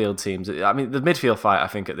these midfield teams. I mean, the midfield fight I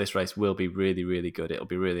think at this race will be really, really good. It'll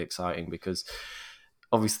be really exciting because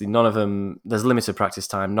obviously none of them. There's limited practice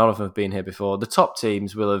time. None of them have been here before. The top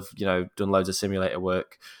teams will have done loads of simulator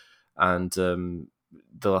work, and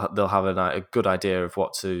they'll have a good idea of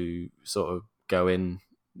what to sort of go in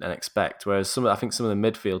and expect. Whereas I think some of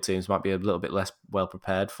the midfield teams might be a little bit less well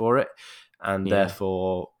prepared for it, and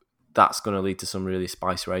therefore that's going to lead to some really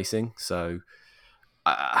spice racing. So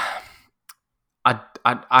I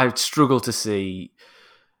struggle to see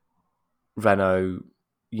Renault,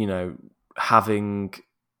 having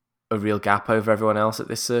a real gap over everyone else at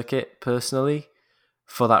this circuit. Personally,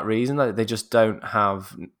 for that reason, they just don't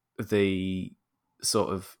have the sort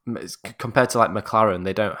of, compared to like McLaren,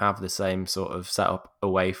 they don't have the same sort of setup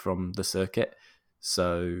away from the circuit.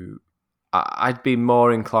 So I'd be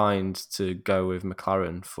more inclined to go with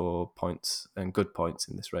McLaren for points and good points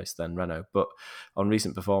in this race than Renault. But on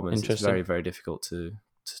recent performance, it's very, very difficult to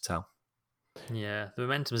tell. Yeah, the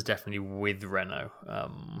momentum's definitely with Renault.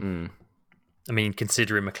 I mean,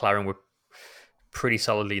 considering McLaren were pretty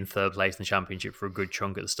solidly in third place in the championship for a good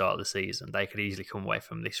chunk at the start of the season, they could easily come away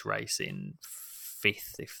from this race in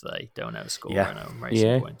fifth if they don't outscore Renault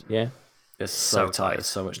racing point. Yeah, it's so tight. There's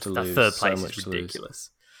so much to lose. That third place is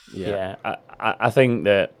ridiculous. Yeah, I think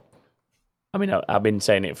that. I mean, I've been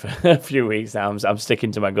saying it for a few weeks now. I'm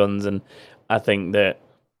sticking to my guns, and I think that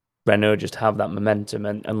Renault just have that momentum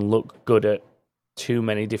and look good at too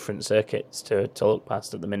many different circuits to look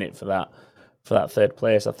past at the minute for that third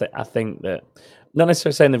place. I think that, not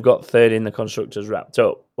necessarily saying they've got third in the constructors wrapped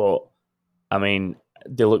up, but I mean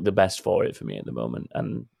they look the best for it for me at the moment,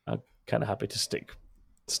 and I'm kind of happy to stick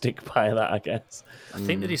by that, I guess. I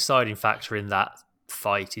think the deciding factor in that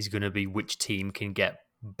fight is going to be which team can get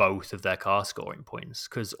both of their car scoring points,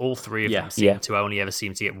 because all three of them seem to only ever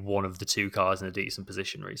seem to get one of the two cars in a decent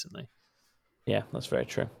position recently. Yeah, that's very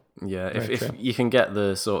true. Yeah, if you can get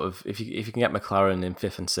the sort of if you can get McLaren in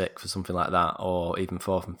 5th and 6th or something like that, or even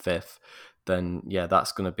 4th and 5th, then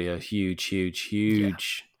that's going to be a huge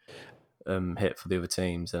hit for the other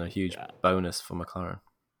teams and a huge bonus for McLaren.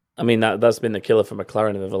 I mean that's been the killer for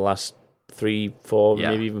McLaren over the last 3, 4,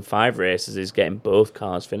 maybe even 5 races, is getting both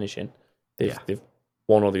cars finishing. They've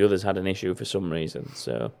one or the other's had an issue for some reason.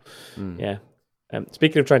 So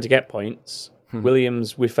speaking of trying to get points.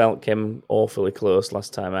 Williams, we felt, came awfully close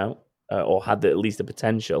last time out, or had at least the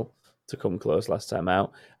potential to come close last time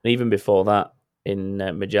out. And even before that, in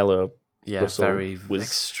Mugello, Russell was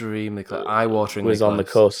extremely close, eye-wateringly was on the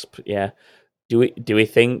cusp. Yeah, do we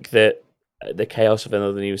think that the chaos of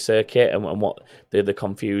another new circuit and what the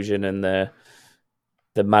confusion and the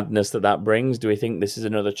madness that brings, do we think this is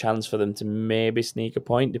another chance for them to maybe sneak a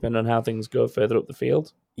point, depending on how things go further up the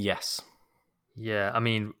field? Yes. Yeah, I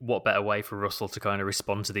mean, what better way for Russell to kind of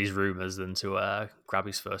respond to these rumours than to grab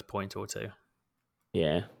his first point or two?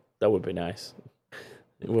 Yeah, that would be nice.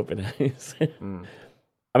 It would be nice.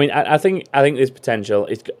 I mean, I think there's potential.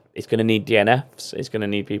 It's going to need DNFs. It's going to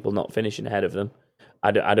need people not finishing ahead of them.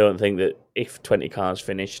 I don't think that if 20 cars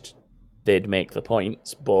finished, they'd make the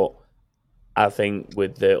points. But I think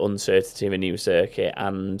with the uncertainty of a new circuit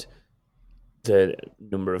and the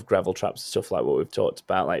number of gravel traps and stuff like what we've talked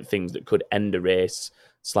about, like things that could end a race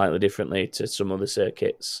slightly differently to some other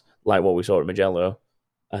circuits, like what we saw at Mugello,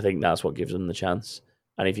 I think that's what gives them the chance.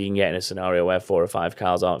 And if you can get in a scenario where 4 or 5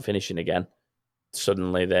 cars aren't finishing again,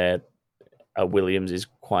 suddenly Williams is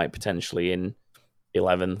quite potentially in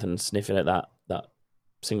 11th and sniffing at that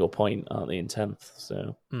single point, aren't they, in 10th?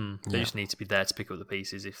 So they just need to be there to pick up the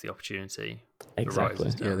pieces if the opportunity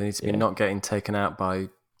arises. Yeah, they need to be not getting taken out by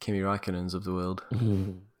Kimi Räikkönen's of the world.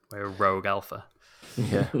 We're a rogue alpha.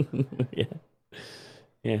 Yeah.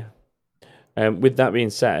 Yeah. With that being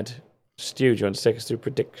said, Stu, do you want to take us through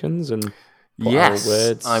predictions and put our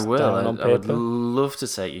words I will. down on paper? I would love to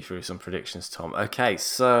take you through some predictions, Tom. Okay,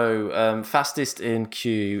 so fastest in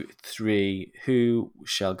Q3. Who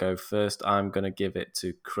shall go first? I'm going to give it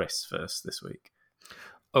to Chris first this week.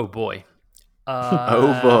 Oh boy.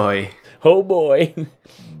 Oh boy. Oh boy.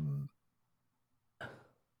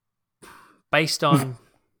 Based on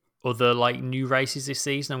other new races this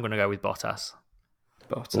season, I'm going to go with Bottas.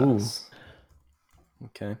 Bottas. Ooh.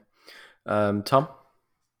 Okay. Tom?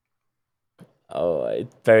 Oh,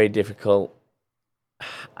 it's very difficult.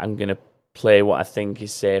 I'm going to play what I think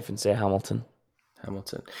is safe and say Hamilton.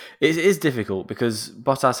 It is difficult because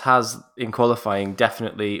Bottas has, in qualifying,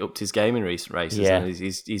 definitely upped his game in recent races. Yeah. And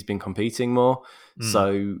he's been competing more.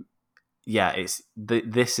 So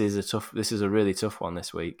this is a really tough one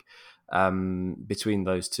this week. Between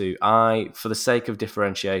those two, for the sake of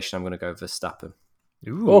differentiation, I'm going to go Verstappen.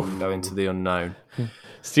 Ooh. Go into the unknown.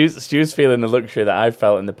 Stu's feeling the luxury that I've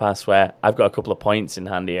felt in the past, where I've got a couple of points in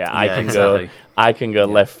hand here. I can go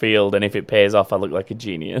left field, and if it pays off, I look like a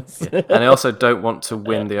genius. Yeah. And I also don't want to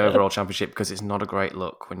win the overall championship because it's not a great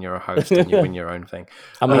look when you're a host and you win your own thing.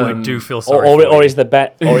 I mean, I do feel sorry. Or is the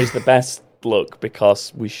best look,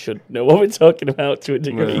 because we should know what we're talking about to a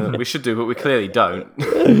degree. We should do, but we clearly don't.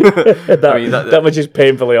 that much is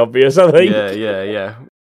painfully obvious, I think. Yeah.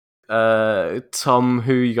 Tom,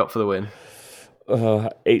 who you got for the win?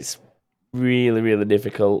 It's really, really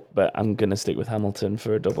difficult, but I'm going to stick with Hamilton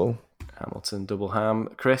for a double. Hamilton, double ham.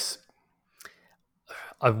 Chris?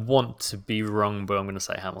 I want to be wrong, but I'm going to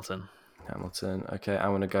say Hamilton. Hamilton. Okay, I'm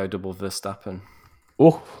going to go double Verstappen.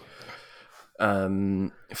 Oh.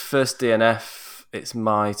 First DNF, it's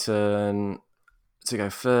my turn to go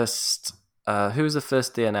first. Who was the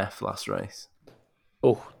first DNF last race?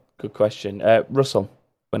 Oh, good question. Russell,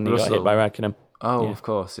 when he got hit by Raikkonen. Oh, yeah. Of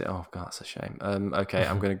course. Yeah. Oh, God, that's a shame. Okay,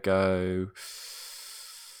 I'm going to go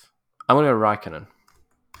Raikkonen.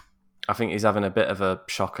 I think he's having a bit of a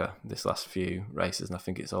shocker this last few races, and I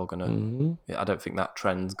think it's all going to... Mm-hmm. Yeah, I don't think that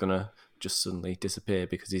trend's going to just suddenly disappear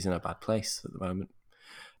because he's in a bad place at the moment.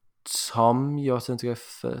 Tom, your turn to go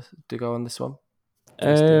first, to go on this one.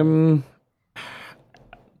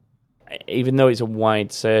 Even though it's a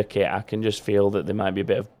wide circuit, I can just feel that there might be a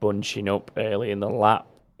bit of bunching up early in the lap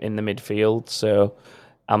in the midfield. So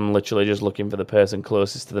I'm literally just looking for the person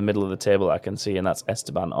closest to the middle of the table that I can see, and that's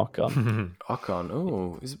Esteban Ocon.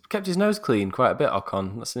 Ocon, he's kept his nose clean quite a bit,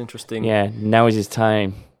 Ocon. That's an interesting... Yeah, now is his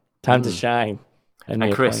time. Time to shine.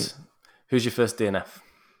 And Chris, who's your first DNF?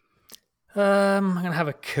 I'm going to have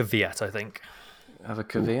a Kvyat, I think. Have a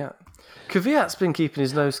Kvyat? Kvyat's been keeping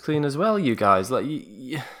his nose clean as well, you guys. Like,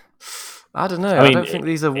 I don't know. I don't think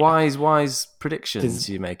these are wise predictions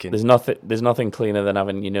you're making. There's nothing cleaner than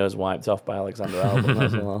having your nose wiped off by Alexander Albon.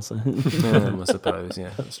 That's what I'll say. I suppose,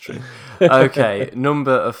 yeah, that's true. Okay,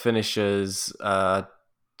 number of finishers.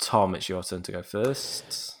 Tom, it's your turn to go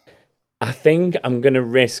first. I think I'm going to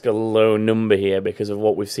risk a low number here because of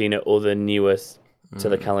what we've seen at other newest to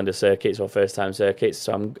the calendar circuits or first-time circuits.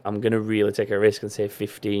 So I'm going to really take a risk and say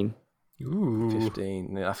 15. Ooh.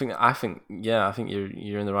 15. I think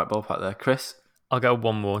you're in the right ballpark there. Chris? I'll go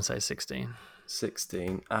one more and say 16.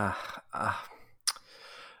 16. All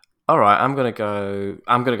right, I'm going to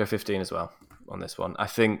go 15 as well on this one. I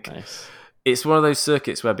think it's one of those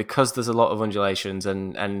circuits where, because there's a lot of undulations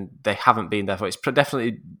and they haven't been there for, it's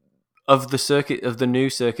definitely of the new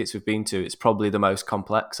circuits we've been to, it's probably the most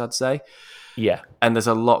complex, I'd say. Yeah. And there's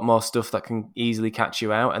a lot more stuff that can easily catch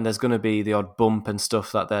you out, and there's going to be the odd bump and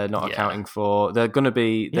stuff that they're not accounting for. There's going to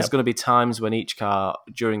be times when each car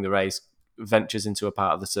during the race ventures into a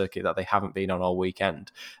part of the circuit that they haven't been on all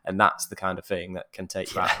weekend, and that's the kind of thing that can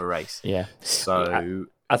take you out of a race. Yeah. So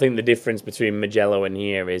I think the difference between Mugello and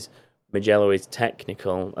here is Mugello is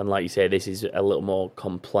technical, and like you say, this is a little more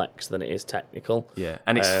complex than it is technical. Yeah,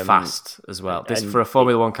 and it's fast as well. This for a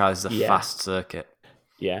Formula One car, this is a fast circuit.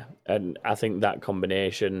 Yeah, and I think that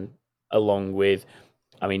combination, along with,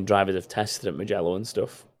 drivers have tested at Mugello and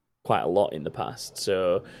stuff quite a lot in the past.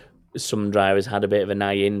 So some drivers had a bit of an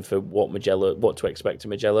eye in for what to expect to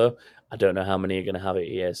Mugello. I don't know how many are going to have it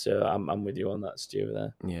here, so I'm with you on that, Stu.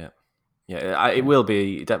 There. Yeah, it will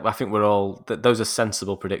be. I think we're all. Those are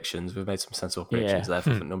sensible predictions. We've made some sensible predictions there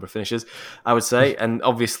for a number of finishes, I would say. And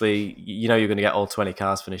obviously, you're going to get all 20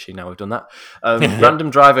 cars finishing now we've done that.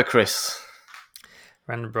 Random driver, Chris.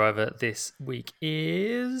 Random driver this week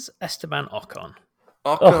is Esteban Ocon.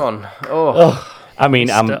 Ocon.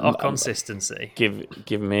 Mr. Consistency.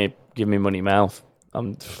 Give me money mouth.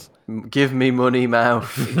 Give me money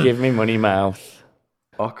mouth. Give me money mouth.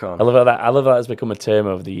 Ocon. I love that has become a term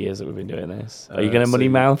over the years that we've been doing this. Are you going to money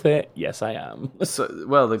mouth it? Yes, I am. So,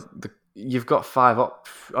 well, you've got 5 up.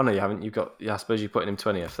 Oh no, you haven't. You've got. Yeah, I suppose you're putting him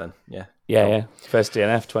 20th then. Yeah. Yeah. First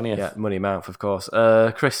DNF 20th. Yeah, money mouth, of course.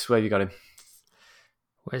 Chris, where have you got him?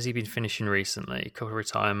 Where's he been finishing recently? A couple of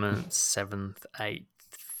retirements, 7th, 8th,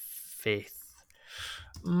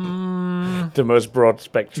 5th. The most broad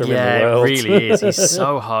spectrum in the world. Yeah, it really is. He's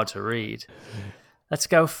so hard to read. Let's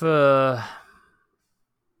go for a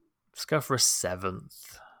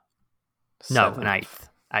 7th. No, an 8th.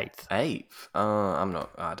 8th?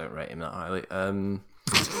 I don't rate him that highly.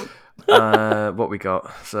 What we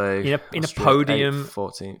got? So in a podium 8th,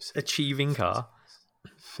 14th, achieving car.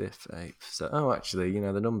 5th, 8th. So, actually,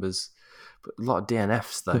 the numbers, but a lot of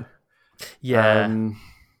DNFs though. Yeah.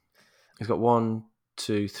 He's got 1,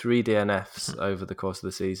 to 3 DNFs over the course of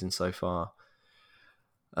the season so far.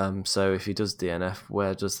 So if he does DNF,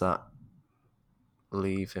 where does that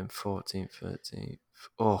leave him? 14th, 13th.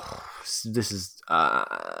 Oh, this is.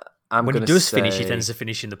 When he does finish, he tends to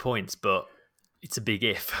finish in the points, but it's a big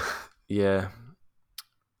if. Yeah.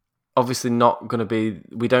 Obviously, not going to be.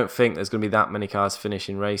 We don't think there's going to be that many cars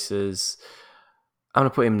finishing races. I'm going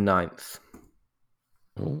to put him 9th.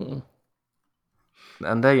 Ooh.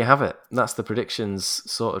 And there you have it. That's the predictions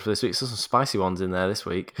sorted for this week. So some spicy ones in there this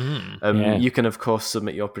week. You can, of course,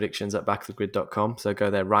 submit your predictions at backofthegrid.com. So go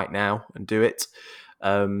there right now and do it.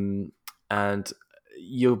 And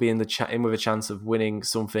you'll be in with a chance of winning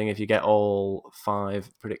something if you get all 5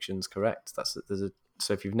 predictions correct.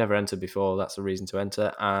 So if you've never entered before, that's a reason to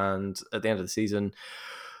enter. And at the end of the season,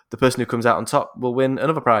 the person who comes out on top will win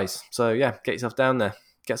another prize. So yeah, get yourself down there,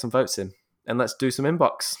 get some votes in, and let's do some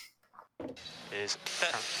inbox.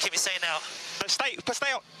 Keep it saying now. But stay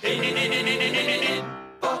out.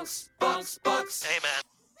 Box. Hey man.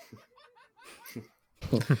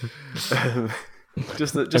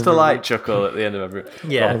 just a light chuckle at the end of every.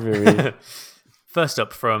 Yeah. First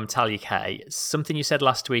up from Talia K, something you said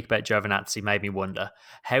last week about Giovinazzi made me wonder,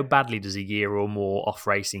 how badly does a year or more off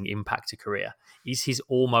racing impact a career? Is his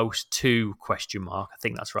almost 2 ? I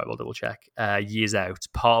think that's right, we'll double check, years out,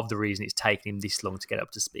 part of the reason it's taken him this long to get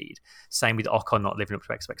up to speed? Same with Ocon not living up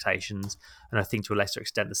to expectations, and I think to a lesser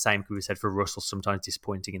extent the same could be said for Russell, sometimes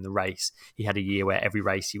disappointing in the race. He had a year where every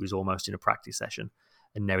race he was almost in a practice session,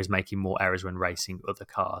 and now he's making more errors when racing other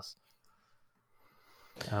cars.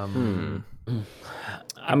 I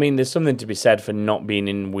mean, there's something to be said for not being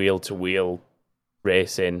in wheel-to-wheel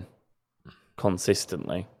racing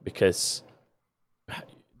consistently, because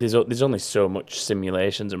there's only so much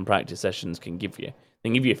simulations and practice sessions can give you. They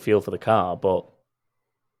can give you a feel for the car, but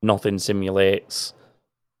nothing simulates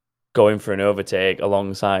going for an overtake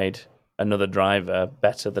alongside another driver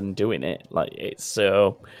better than doing it. Like, it's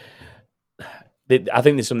so... I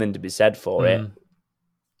think there's something to be said for it.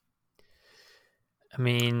 I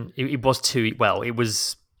mean, it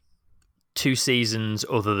was 2 seasons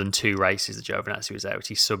other than 2 races that Giovinazzi was out.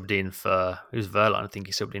 He subbed in for, it was Verline, I think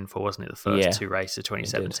he subbed in for, wasn't it? The first 2 races of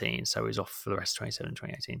 2017. So he was off for the rest of 2017,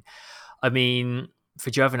 2018. I mean,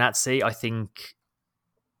 for Giovinazzi, I think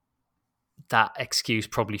that excuse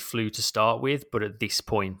probably flew to start with, but at this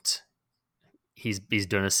point, he's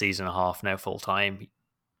done a season and a half now full time.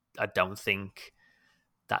 I don't think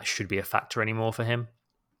that should be a factor anymore for him.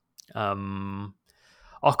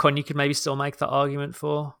 Ocon, you could maybe still make that argument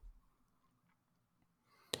for.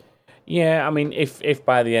 Yeah, I mean, if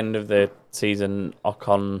by the end of the season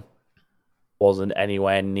Ocon wasn't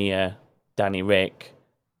anywhere near Danny Rick,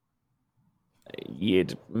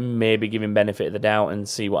 you'd maybe give him benefit of the doubt and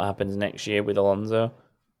see what happens next year with Alonso.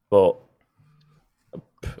 But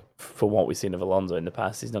for what we've seen of Alonso in the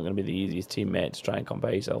past, he's not going to be the easiest teammate to try and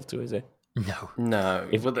compare yourself to, is he? No.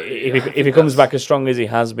 If he comes back as strong as he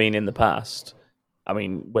has been in the past, I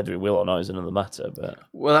mean, whether he will or not is another matter. But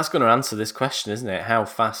well, that's going to answer this question, isn't it? How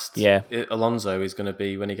fast Alonso is going to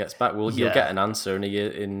be when he gets back? Well, you'll get an answer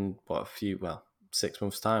in 6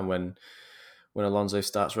 months' time when Alonso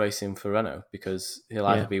starts racing for Renault, because he'll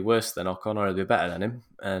either be worse than Ocon or he'll be better than him.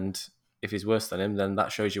 And if he's worse than him, then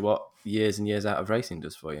that shows you what years and years out of racing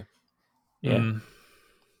does for you. Yeah.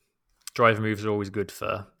 Driver moves are always good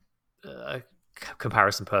for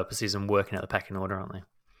comparison purposes and working out the pecking order, aren't they?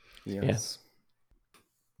 Yes.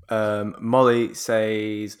 Molly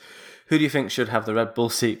says, who do you think should have the Red Bull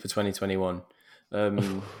seat for 2021?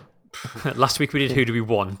 Last week we did who do we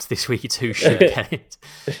want. This week it's who should get it.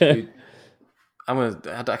 I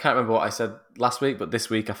can't remember what I said last week, but this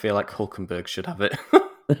week I feel like Hülkenberg should have it.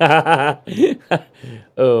 I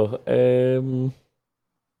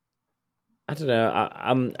don't know.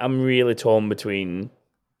 I'm really torn between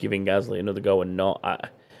giving Gasly another go and not.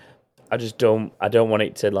 I just don't. I don't want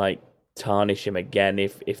it to like tarnish him again.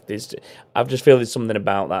 If there's, I just feel there's something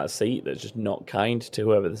about that seat that's just not kind to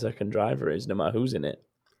whoever the second driver is, no matter who's in it.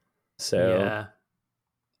 So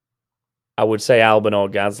I would say Albon or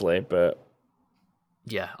Gasly, but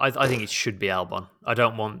I think it should be Albon. I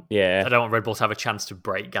don't want Red Bull to have a chance to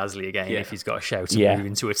break Gasly again if he's got a shout to move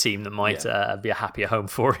into a team that might be a happier home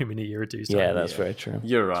for him in a year or two's time. Yeah, that's very true.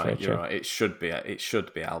 You're right. It should be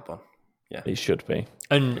Albon. Yeah, it should be.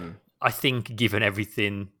 And I think, given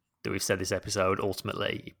everything that we've said this episode,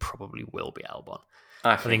 ultimately it probably will be Albon.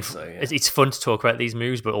 I think so. Yeah. It's fun to talk about these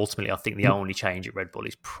moves, but ultimately I think the only change at Red Bull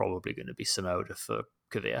is probably going to be Tsunoda for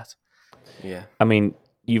Kvyat. Yeah, I mean,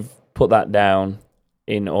 you've put that down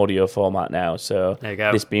in audio format now, so there you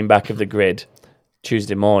go. This being back of the grid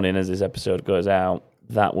Tuesday morning as this episode goes out,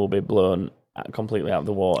 that will be blown completely out of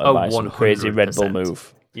the water by some crazy Red Bull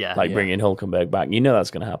move. Yeah. Like bringing Hulkenberg back. You know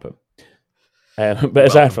that's going to happen. But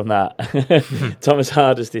aside from that, Thomas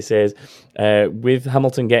Hardesty says, with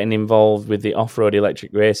Hamilton getting involved with the off-road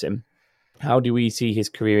electric racing, how do we see his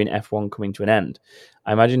career in F1 coming to an end?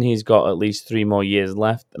 I imagine he's got at least 3 more years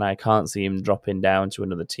left, and I can't see him dropping down to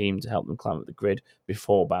another team to help them climb up the grid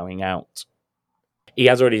before bowing out. He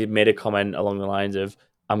has already made a comment along the lines of,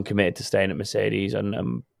 I'm committed to staying at Mercedes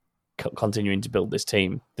and continuing to build this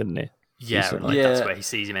team, didn't he? Yeah, that's where he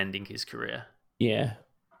sees him ending his career. Yeah.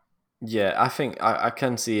 Yeah, I think I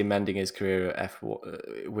can see him ending his career at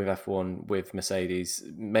F1 with Mercedes,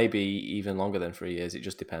 maybe even longer than 3 years. It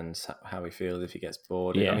just depends how he feels, if he gets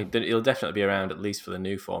bored. Yeah. I mean, he'll definitely be around at least for the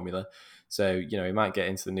new formula. So, he might get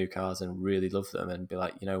into the new cars and really love them and be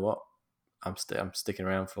like, you know what, I'm sticking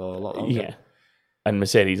around for a lot longer. Yeah. And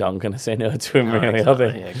Mercedes aren't going to say no to him, really, are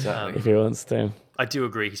they? Yeah, exactly. If he wants to. I do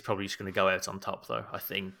agree he's probably just going to go out on top, though. I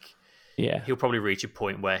think he'll probably reach a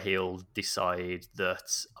point where he'll decide that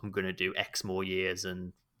I'm going to do X more years,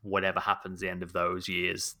 and whatever happens at the end of those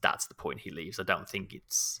years, that's the point he leaves. I don't think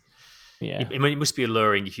it's... Yeah. I mean, it must be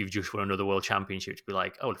alluring if you've just won another world championship to be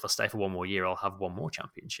like, oh, if I stay for 1 more year, I'll have 1 more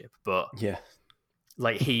championship. But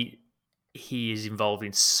like he is involved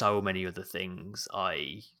in so many other things.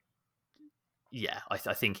 I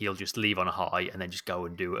think he'll just leave on a high and then just go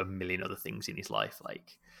and do a million other things in his life.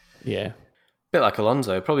 Bit like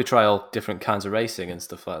Alonso, probably try all different kinds of racing and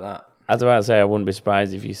stuff like that. I was about to say, I wouldn't be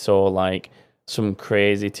surprised if you saw like some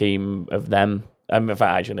crazy team of them. In fact,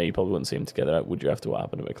 actually, you probably wouldn't see them together, would you, after what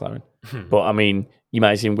happened at McLaren? But I mean, you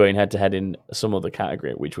might see him going head to head in some other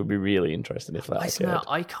category, which would be really interesting if that occurred.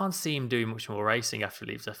 I can't see him doing much more racing after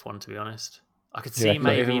he leaves F1, to be honest. I could see him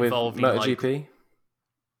maybe involved in MotoGP.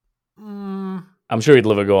 I'm sure he'd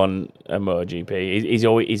love to go on a MotoGP.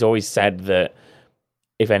 He's always said that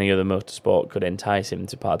if any other motorsport could entice him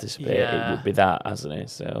to participate, it would be that, hasn't he?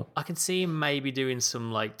 So I can see him maybe doing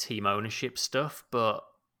some like team ownership stuff, but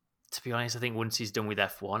to be honest, I think once he's done with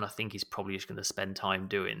F1, I think he's probably just going to spend time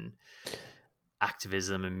doing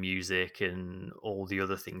activism and music and all the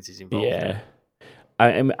other things he's involved in.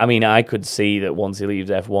 I mean, I could see that once he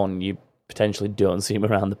leaves F1, you potentially don't see him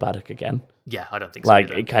around the paddock again. Yeah, I don't think so. Like,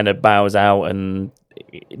 it kind of bows out and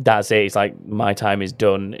that's it. It's like, my time is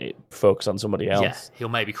done. Focus on somebody else. Yeah, he'll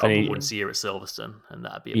maybe crop up once a year at Silverstone and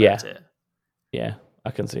that'd be about it. Yeah,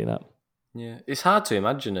 I can see that. Yeah, it's hard to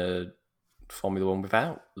imagine a Formula One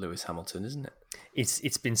without Lewis Hamilton, isn't it?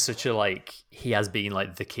 It's been such a he has been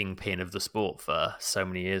like the kingpin of the sport for so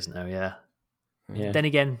many years now. Yeah. Then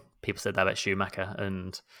again, people said that about Schumacher,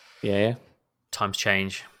 and times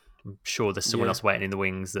change. I'm sure there's someone else waiting in the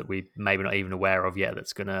wings that we maybe not even aware of yet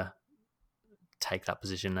that's gonna take that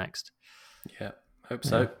position next. Yeah, hope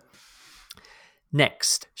so.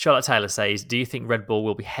 Next, Charlotte Taylor says, do you think Red Bull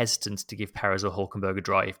will be hesitant to give Perez or Hulkenberg a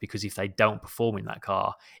drive because if they don't perform in that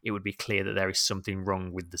car, it would be clear that there is something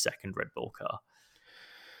wrong with the second Red Bull car?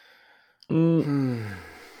 I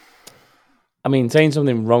mean, saying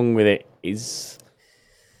something wrong with it is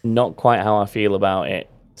not quite how I feel about it.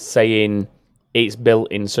 Saying it's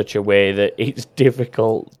built in such a way that it's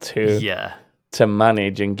difficult to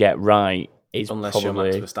manage and get right is unless probably...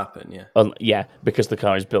 you're Max Verstappen, yeah, because the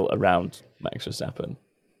car is built around Max Verstappen.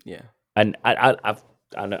 Yeah. And I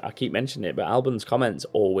keep mentioning it, but Albon's comments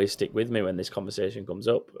always stick with me when this conversation comes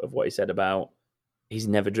up of what he said about he's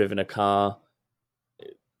never driven a car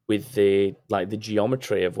with the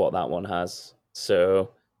geometry of what that one has.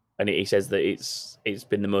 So, and he says that it's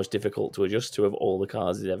been the most difficult to adjust to of all the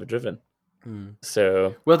cars he's ever driven.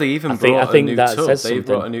 So, well, they even brought a new tub. They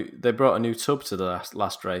brought a new tub to the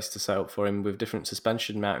last race to set up for him with different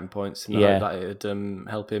suspension mounting points, and that it would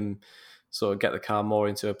help him sort of get the car more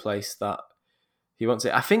into a place that he wants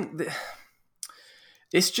it. I think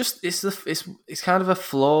it's kind of a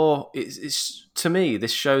flaw. It's to me,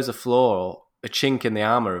 this shows a flaw, a chink in the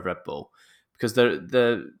armor of Red Bull, because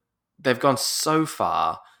they've gone so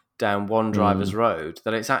far down one driver's road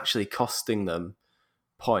that it's actually costing them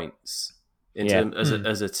points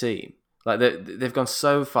as a team. Like they've gone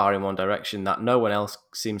so far in one direction that no one else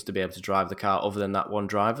seems to be able to drive the car other than that one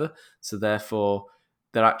driver. So therefore,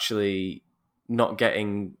 they're actually not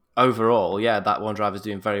getting overall. Yeah, that one driver's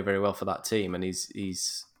doing very, very well for that team, and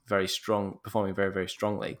he's very strong, performing very, very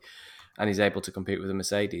strongly, and he's able to compete with the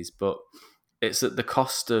Mercedes. But it's at the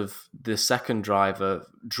cost of the second driver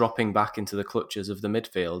dropping back into the clutches of the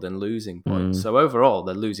midfield and losing points. So overall,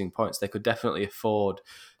 they're losing points. They could definitely afford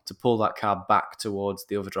to pull that car back towards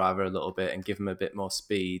the other driver a little bit and give him a bit more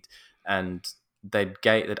speed, and they'd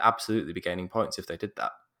absolutely be gaining points if they did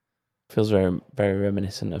that. Feels very, very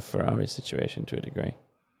reminiscent of Ferrari's situation to a degree.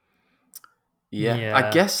 Yeah.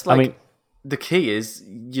 I guess the key is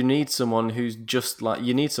you need someone who's just like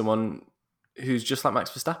Max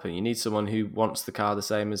Verstappen. You need someone who wants the car the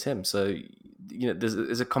same as him. So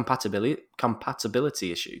there's a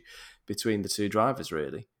compatibility issue between the two drivers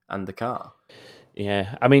really and the car.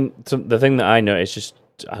 Yeah, I mean, the thing that I noticed,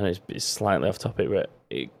 I know it's slightly off topic, but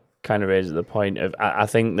it kind of raises the point of I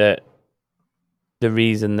think that the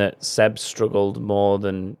reason that Seb struggled more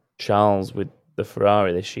than Charles with the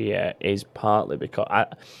Ferrari this year is partly because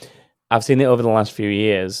I've seen it over the last few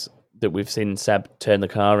years that we've seen Seb turn the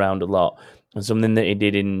car around a lot, and something that he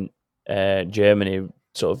did in Germany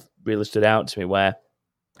sort of really stood out to me, where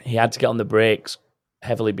he had to get on the brakes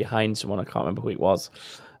heavily behind someone. I can't remember who it was,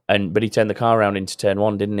 but he turned the car around into turn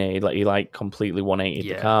one, didn't he? He completely 180'd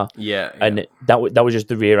the car, and that was just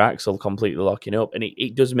the rear axle completely locking up, and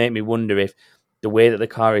it does make me wonder if the way that the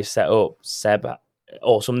car is set up, Seb,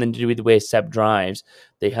 or something to do with the way Seb drives,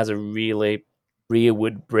 that he has a really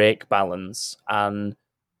rearward brake balance, and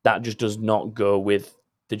that just does not go with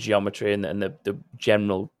the geometry and the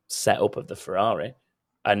general setup of the Ferrari.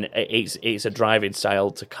 And it's a driving style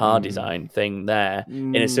to car design thing there,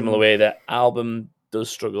 in a similar way that Albon does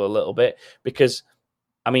struggle a little bit, because,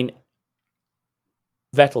 I mean,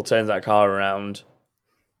 Vettel turns that car around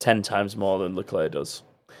 10 times more than Leclerc does.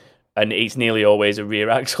 And it's nearly always a rear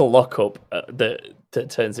axle lockup that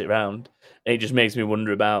turns it round. And it just makes me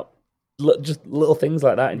wonder about just little things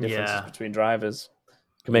like that in differences between drivers.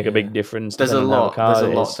 Can make a big difference. There's a lot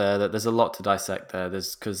there. There's a lot to dissect there.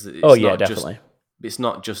 Because definitely. It's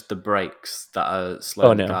not just the brakes that are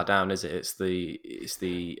slowing the car down, is it? It's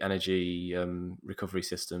the energy recovery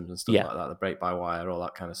systems and stuff like that, the brake-by-wire, all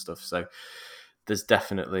that kind of stuff. So there's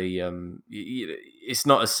definitely it's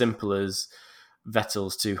not as simple as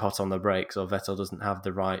Vettel's too hot on the brakes or Vettel doesn't have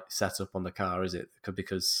the right setup on the car, is it?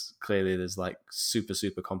 Because clearly there's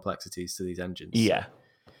super complexities to these engines. Yeah.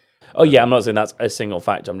 Oh yeah, I'm not saying that's a single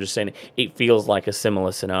factor. I'm just saying it feels like a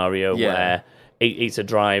similar scenario where it's a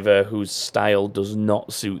driver whose style does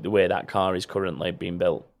not suit the way that car is currently being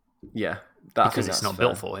built. Yeah, because it's not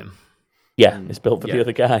built for him. Yeah, it's built for the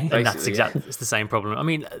other guy. And that's exactly it's the same problem. I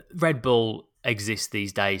mean, Red Bull exists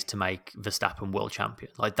these days to make Verstappen world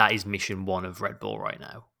champion. That is mission one of Red Bull right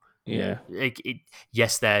now. Yeah.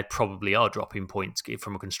 Yes, they probably are dropping points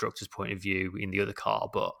from a constructor's point of view in the other car,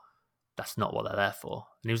 but that's not what they're there for.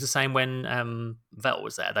 And it was the same when Vettel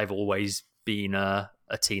was there. They've always been a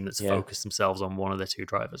team that's focused themselves on one of their two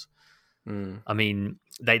drivers. I mean,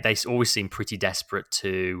 they always seem pretty desperate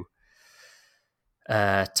to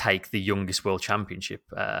take the youngest world championship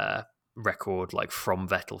record from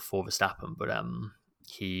Vettel for Verstappen, but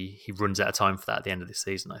he runs out of time for that at the end of this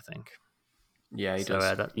season, I think. Yeah, he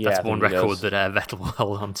does. That's one record that Vettel will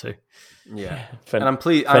hold on to. Yeah, and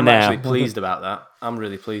I'm actually pleased about that. I'm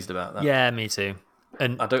really pleased about that. Yeah, me too.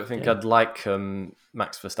 And I don't think I'd like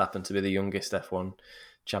Max Verstappen to be the youngest F1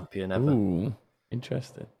 champion ever. Ooh,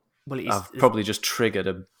 interesting. Well, I've probably just triggered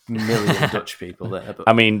a million Dutch people there. But...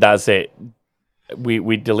 I mean, that's it.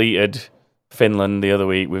 We deleted Finland the other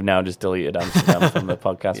week. We've now just deleted Amsterdam from the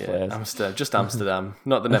podcast players. Amsterdam,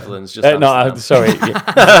 not the Netherlands. Just Amsterdam. No, sorry.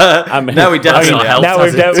 I mean, now we definitely now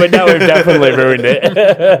we've definitely ruined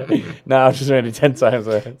it. No, I've just ruined it 10 times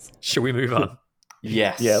worse. Should we move on?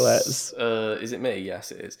 Yes. Yeah, let's. Is it me?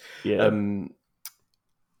 Yes, it is. Yeah.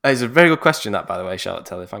 It's a very good question, that, by the way, Charlotte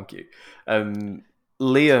Teller. Thank you.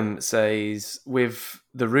 Liam says, with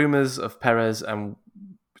the rumours of Perez and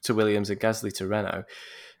to Williams and Gasly to Renault,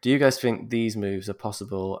 do you guys think these moves are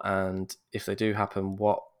possible? And if they do happen,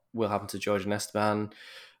 what will happen to George and Esteban?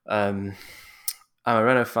 I'm a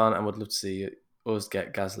Renault fan and would love to see us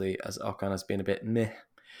get Gasly, as Ocon has been a bit meh.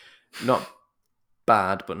 Not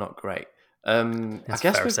bad, but not great. I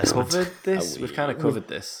guess we've covered this. We've kind of covered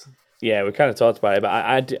this. Yeah, we kind of talked about it,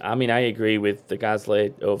 but I mean, I agree with the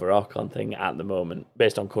Gasly over Ocon thing at the moment,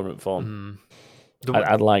 based on current form.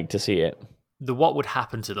 I'd like to see it. The what would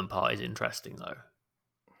happen to them part is interesting, though.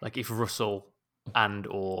 If Russell and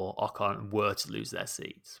or Ocon were to lose their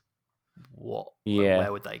seats,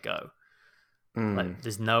 where would they go?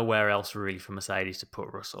 There's nowhere else really for Mercedes to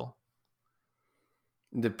put Russell.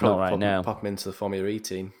 They'd probably pop him into the Formula E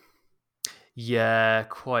team. Yeah,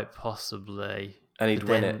 quite possibly. And he'd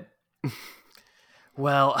win it.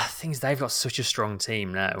 Well, I think they've got such a strong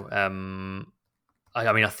team now. I mean,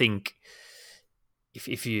 I think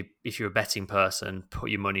if you're a betting person, put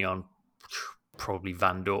your money on probably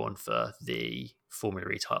Van Dorn for the Formula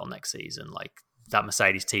E title next season. That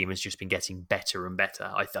Mercedes team has just been getting better and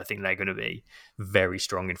better. I think they're going to be very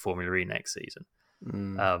strong in Formula E next season.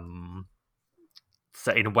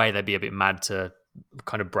 So in a way, they'd be a bit mad to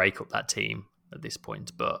kind of break up that team at this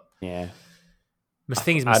point. But yeah, The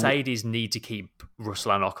thing is, Mercedes need to keep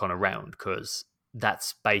Russell and Ocon around because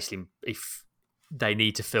that's basically if they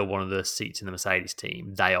need to fill one of the seats in the Mercedes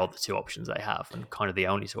team, they are the two options they have, and kind of the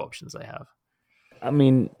only two options they have. I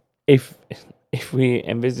mean, if we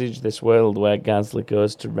envisage this world where Gasly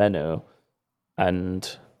goes to Renault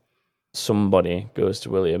and somebody goes to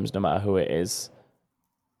Williams, no matter who it is,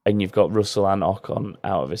 and you've got Russell and Ocon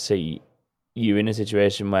out of a seat, you're in a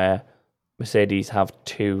situation where Mercedes have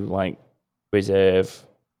two like reserve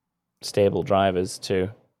stable drivers to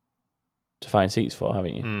find seats for,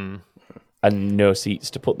 haven't you? And no seats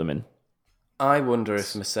to put them in. I wonder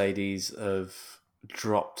if Mercedes have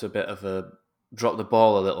dropped the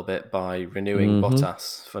ball a little bit by renewing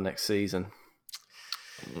Bottas for next season.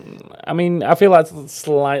 I mean, I feel that's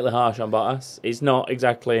slightly harsh on Bottas. He's not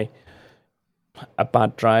exactly a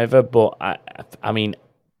bad driver, but I mean,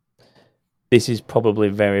 this is probably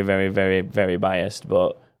very, very, very, very biased,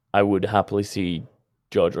 but I would happily see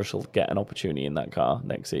George Russell get an opportunity in that car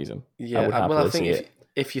next season. Yeah, I think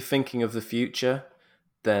if you're thinking of the future,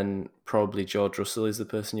 then probably George Russell is the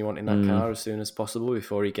person you want in that car as soon as possible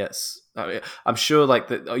before he gets... I'm sure like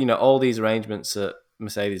that, all these arrangements at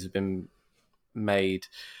Mercedes have been made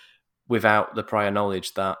without the prior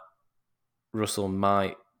knowledge that Russell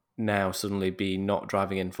might now suddenly be not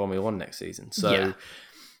driving in Formula One next season. So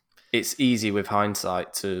it's easy with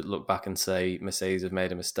hindsight to look back and say Mercedes have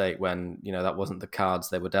made a mistake when, that wasn't the cards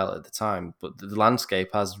they were dealt at the time. But the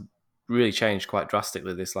landscape has really changed quite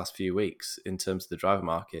drastically this last few weeks in terms of the driver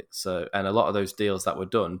market. So, and a lot of those deals that were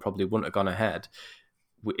done probably wouldn't have gone ahead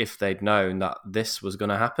if they'd known that this was going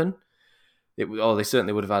to happen. They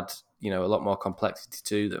certainly would have had, a lot more complexity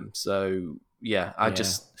to them. So, I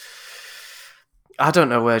don't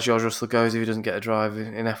know where George Russell goes if he doesn't get a drive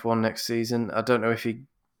in F1 next season. I don't know where he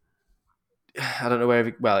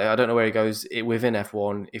goes within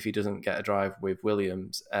F1 if he doesn't get a drive with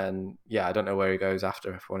Williams, and I don't know where he goes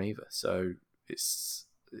after F1 either. So it's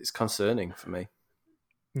concerning for me.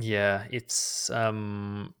 Yeah, it's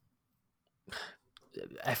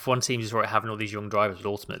F1 teams is right having all these young drivers, but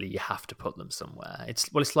ultimately you have to put them somewhere.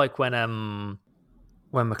 It's like when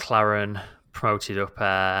McLaren promoted up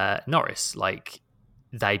Norris, like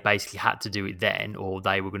they basically had to do it then, or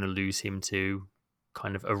they were going to lose him to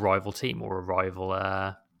kind of a rival team or a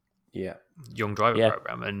rival young driver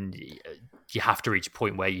program, and you have to reach a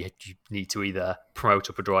point where you need to either promote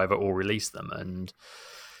up a driver or release them. And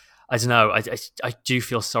I don't know, I do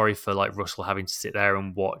feel sorry for like Russell having to sit there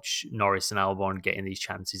and watch Norris and Albon getting these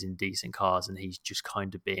chances in decent cars, and he's just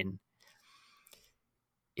been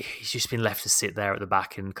left to sit there at the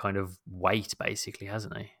back and kind of wait, basically,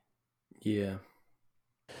 hasn't he? Yeah.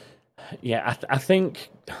 Yeah, I think,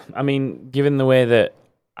 I mean, given the way that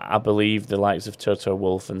I believe the likes of Toto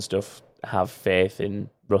Wolff and stuff have faith in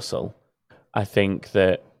Russell, I think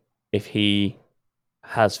that if he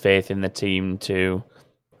has faith in the team to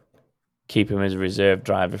keep him as a reserve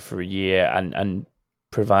driver for a year and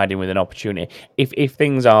provide him with an opportunity, if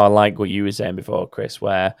things are like what you were saying before, Chris,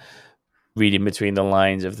 where reading between the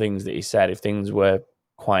lines of things that he said, if things were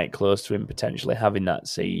quite close to him potentially having that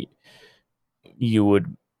seat, you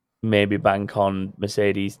would maybe bank on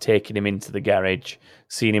Mercedes taking him into the garage,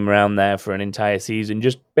 seeing him around there for an entire season,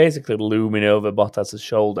 just basically looming over Bottas's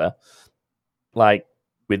shoulder, like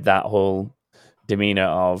with that whole demeanour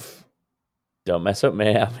of "Don't mess up,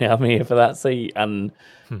 mate. I'm here for that seat," and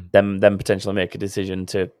then potentially make a decision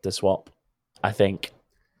to swap. I think,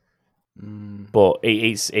 but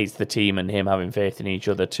it's the team and him having faith in each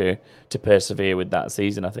other to persevere with that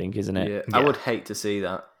season. I think, isn't it? Yeah, I would hate to see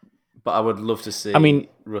that. But I would love to see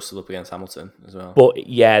Russell up against Hamilton as well. But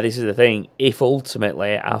yeah, this is the thing. If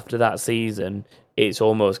ultimately, after that season, it's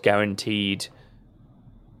almost guaranteed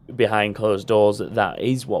behind closed doors that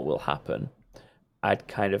is what will happen, I'd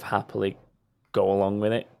kind of happily go along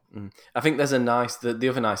with it. I think there's the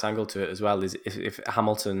other nice angle to it as well is if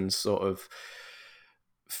Hamilton's sort of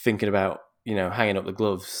thinking about, hanging up the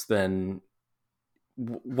gloves, then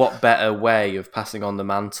what better way of passing on the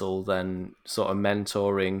mantle than sort of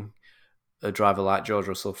mentoring a driver like George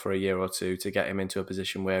Russell for a year or two to get him into a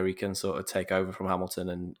position where he can sort of take over from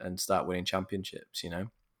Hamilton and start winning championships,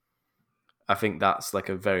 I think that's like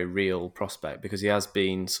a very real prospect because he has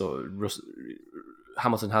been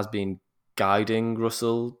Hamilton has been guiding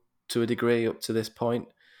Russell to a degree up to this point.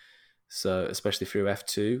 So, especially through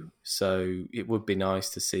F2. So it would be nice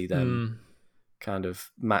to see them kind of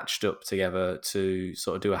matched up together to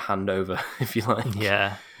sort of do a handover, if you like,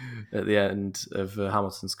 at the end of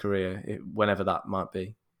Hamilton's career, whenever that might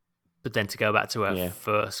be. But then to go back to our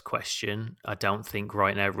first question, I don't think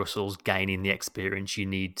right now Russell's gaining the experience you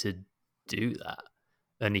need to do that.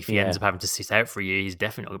 And if he ends up having to sit out for a year, he's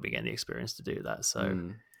definitely not going to be getting the experience to do that.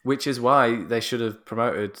 So, which is why they should have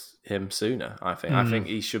promoted him sooner. I think. I think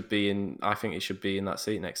he should be in. I think he should be in that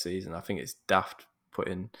seat next season. I think it's daft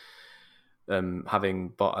putting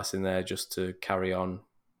having Bottas in there just to carry on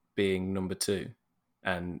being number 2.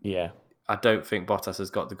 And I don't think Bottas has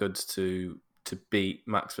got the goods to beat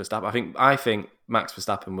Max Verstappen. I think Max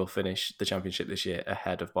Verstappen will finish the championship this year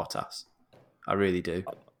ahead of Bottas. I really do.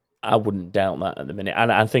 I wouldn't doubt that at the minute.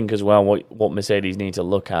 And I think as well what Mercedes need to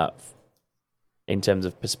look at in terms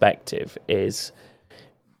of perspective is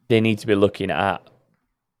they need to be looking at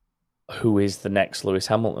who is the next Lewis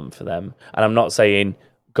Hamilton for them. And I'm not saying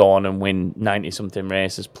go on and win 90-something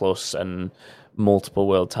races plus and multiple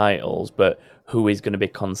world titles, but who is going to be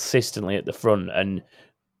consistently at the front and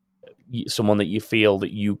someone that you feel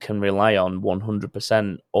that you can rely on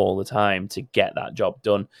 100% all the time to get that job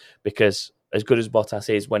done. Because as good as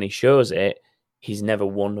Bottas is when he shows it, he's never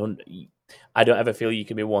 100. I don't ever feel you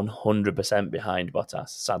can be 100% behind Bottas,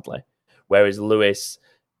 sadly. Whereas Lewis,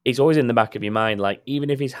 he's always in the back of your mind. Like, even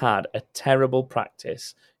if he's had a terrible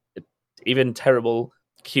practice, even terrible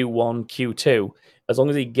Q1, Q2, as long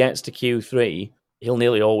as he gets to Q3, he'll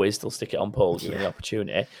nearly always still stick it on pole given the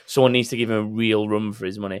opportunity. Someone needs to give him a real run for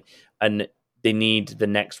his money. And they need the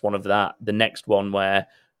next one of that. The next one where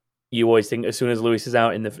you always think as soon as Lewis is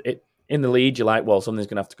out in the lead, you're like, well, something's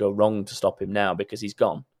going to have to go wrong to stop him now because he's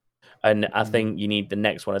gone. And I think you need the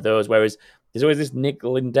next one of those. Whereas there's always this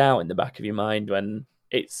niggling doubt in the back of your mind when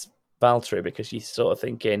it's Valtteri, because you're sort of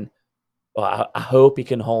thinking, oh, I hope he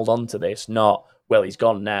can hold on to this, not, well, he's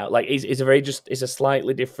gone now. Like, it's a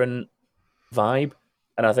slightly different vibe.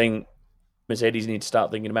 And I think Mercedes need to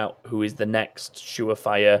start thinking about who is the next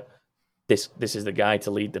surefire, this is the guy to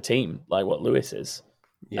lead the team, like what Lewis is.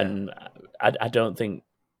 Yeah. And I don't think,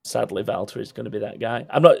 sadly, Valtteri is going to be that guy.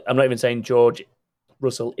 I'm not even saying George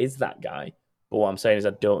Russell is that guy, but what I'm saying is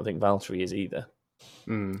I don't think Valtteri is either.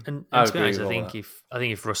 And to be honest, I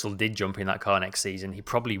think if Russell did jump in that car next season, he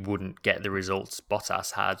probably wouldn't get the results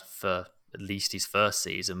Bottas had for at least his first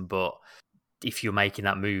season. But if you're making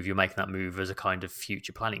that move as a kind of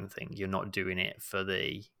future planning thing. You're not doing it for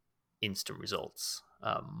the instant results.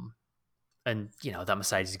 And, that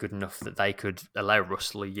Mercedes is good enough that they could allow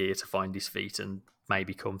Russell a year to find his feet and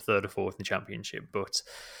maybe come 3rd or 4th in the championship, but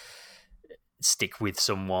stick with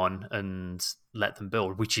someone and let them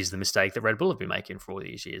build, which is the mistake that Red Bull have been making for all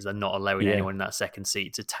these years. They're not allowing anyone in that second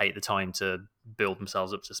seat to take the time to build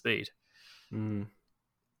themselves up to speed.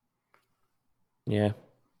 Yeah.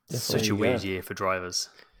 Such a weird year for drivers.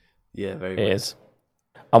 Yeah, very weird. It is.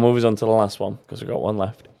 I'll move us on to the last one because we've got one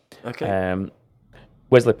left. Okay.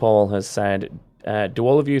 Wesley Paul has said, do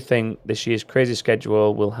all of you think this year's crazy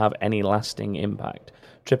schedule will have any lasting impact?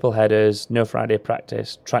 Triple headers, no Friday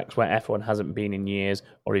practice, tracks where F1 hasn't been in years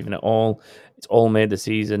or even at all. It's all made the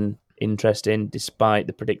season interesting despite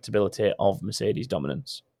the predictability of Mercedes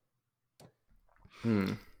dominance.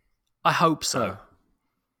 I hope so.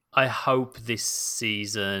 I hope this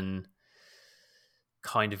season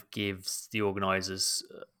kind of gives the organisers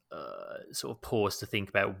sort of pause to think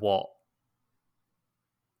about what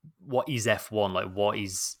is F1, like what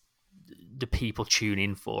is the people tune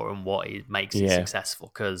in for and what it makes it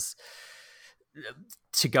successful. Because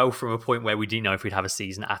to go from a point where we didn't know if we'd have a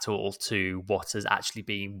season at all to what has actually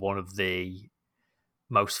been one of the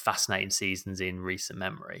most fascinating seasons in recent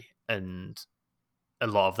memory, and a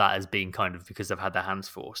lot of that has been kind of because they've had their hands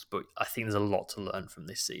forced. But I think there's a lot to learn from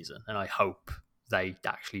this season, and I hope they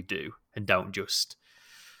actually do and don't just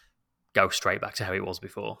go straight back to how it was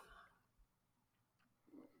before.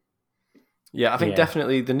 Yeah, I think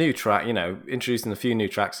definitely the new track, introducing a few new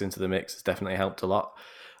tracks into the mix has definitely helped a lot.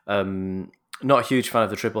 Not a huge fan of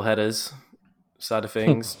the triple headers side of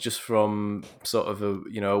things, just from sort of a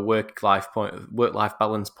work-life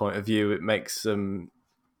balance point of view. It makes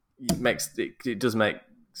it does make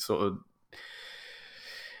sort of,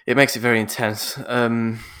 it makes it very intense.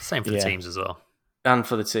 Same for the teams as well. And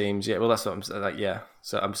for the teams, well, that's what I'm saying. Like,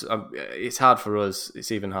 so it's hard for us.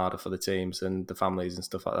 It's even harder for the teams and the families and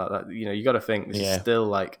stuff like that. You got to think this is still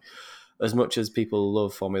like, as much as people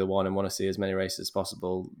love Formula One and want to see as many races as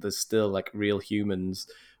possible, there's still like real humans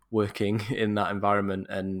working in that environment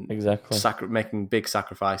and making big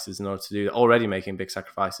sacrifices in order to do that. Already making big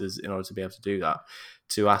sacrifices in order to be able to do that.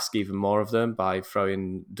 To ask even more of them by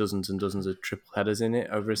throwing dozens and dozens of triple headers in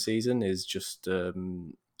it over a season is just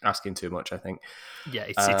asking too much, I think. Yeah,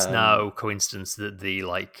 it's no coincidence that the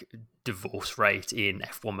divorce rate in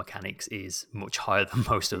F1 mechanics is much higher than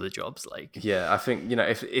most other jobs. I think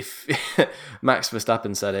if Max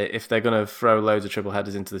Verstappen said it, if they're going to throw loads of triple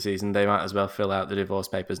headers into the season, they might as well fill out the divorce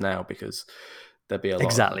papers now, because there'd be a lot.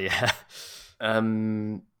 Exactly, yeah.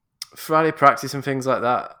 Friday practice and things like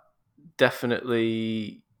that,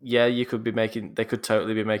 definitely, yeah, they could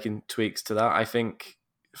totally be making tweaks to that. I think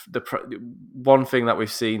one thing that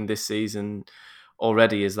we've seen this season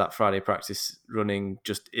already is that Friday practice running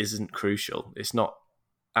just isn't crucial. It's not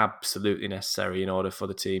absolutely necessary in order for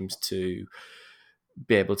the teams to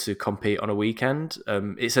be able to compete on a weekend.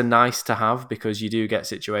 It's a nice to have, because you do get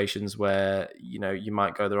situations where you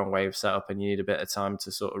might go the wrong way of setup and you need a bit of time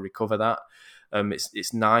to sort of recover that.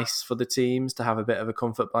 It's nice for the teams to have a bit of a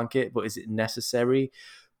comfort blanket, but is it necessary?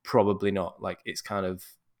 Probably not. Like, it's kind of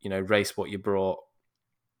race what you brought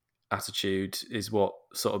attitude is what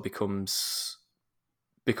sort of becomes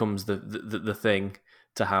the thing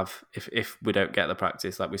to have if we don't get the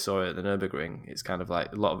practice like we saw at the Nürburgring. It's kind of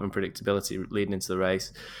like a lot of unpredictability leading into the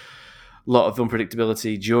race, a lot of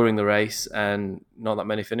unpredictability during the race, and not that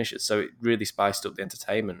many finishes. So it really spiced up the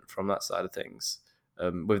entertainment from that side of things,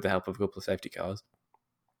 with the help of a couple of safety cars,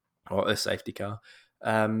 or a safety car.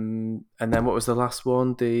 And then what was the last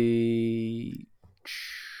one? I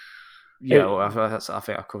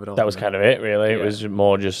think I covered all. That was kind of it, really. Yeah. It was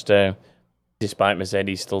more just, despite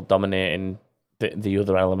Mercedes still dominating, the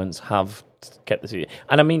other elements have kept the season.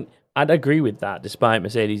 And I mean, I'd agree with that. Despite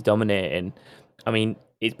Mercedes dominating, I mean,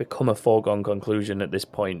 it's become a foregone conclusion at this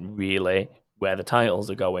point, really, where the titles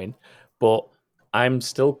are going. But I'm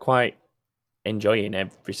still quite enjoying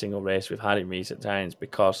every single race we've had in recent times,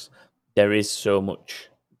 because there is so much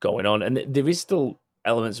going on, and there is still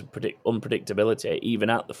elements of unpredictability even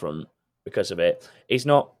at the front because of it. It's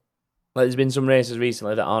not like there's been some races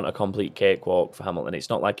recently that aren't a complete cakewalk for Hamilton. It's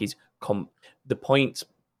not like he's the points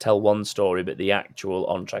tell one story, but the actual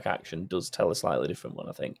on-track action does tell a slightly different one,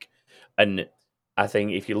 I think. And I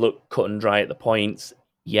think if you look cut and dry at the points,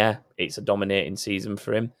 yeah, it's a dominating season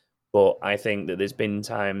for him. But I think that there's been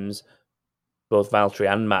times both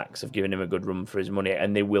Valtteri and Max have given him a good run for his money,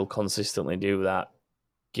 and they will consistently do that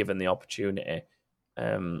given the opportunity.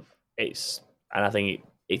 And I think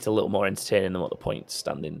it's a little more entertaining than what the points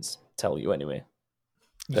standings tell you anyway.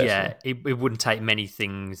 Personally. Yeah, it wouldn't take many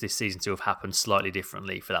things this season to have happened slightly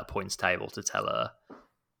differently for that points table to tell a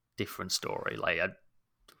different story. Like, I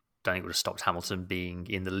don't think it would have stopped Hamilton being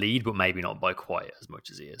in the lead, but maybe not by quite as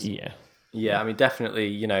much as he is. Yeah, I mean,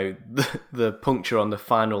 definitely, the puncture on the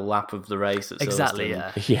final lap of the race at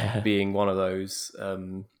Silverstone being one of those.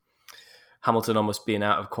 Hamilton almost being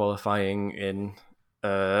out of qualifying in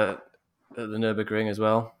at the Nürburgring as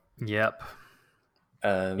well. Yep.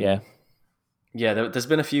 Yeah, there's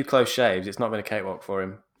been a few close shaves. It's not been a cakewalk for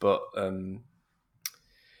him, but I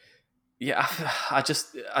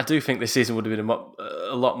do think this season would have been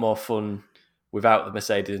a lot more fun without the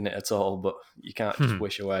Mercedes in it at all. But you can't just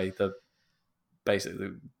wish away basically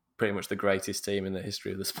pretty much the greatest team in the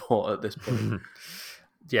history of the sport at this point.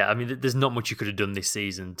 Yeah, I mean, there's not much you could have done this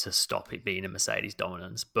season to stop it being a Mercedes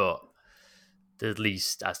dominance, but at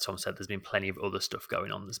least, as Tom said, there's been plenty of other stuff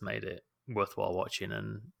going on that's made it worthwhile watching,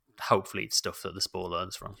 and hopefully it's stuff that the sport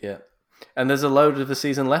learns from. Yeah, and there's a load of the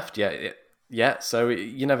season left yet. Yeah, so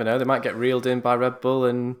you never know. They might get reeled in by Red Bull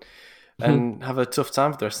and have a tough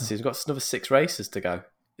time for the rest of the season. We've got another 6 races to go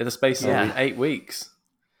in the space of 8 weeks.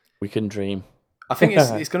 We can dream. I think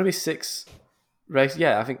it's going to be 6 races.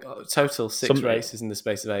 Yeah, I think total 6 races in the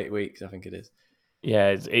space of 8 weeks. I think it is.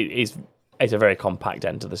 Yeah, it's a very compact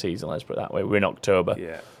end to the season. Let's put it that way. We're in October.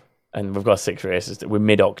 Yeah. And we've got 6 races. We're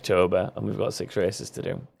mid-October, and we've got 6 races to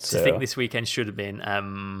do. So I think this weekend should have been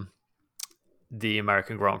the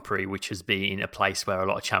American Grand Prix, which has been a place where a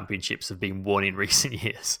lot of championships have been won in recent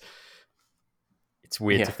years. It's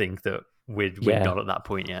weird to think that we're not at that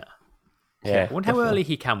point yet. Yeah, I wonder how early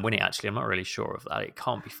he can win it, actually. I'm not really sure of that. It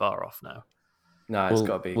can't be far off now. No, it's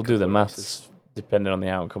got to be. We'll do the maths depending on the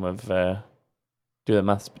outcome of...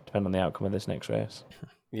 depending on the outcome of this next race.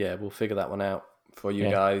 Yeah, we'll figure that one out for you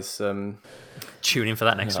guys. Tune in for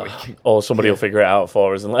that next week. Or somebody will figure it out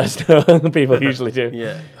for us and let us know. People usually do.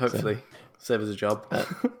 Yeah, hopefully. Save us a job.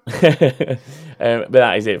 But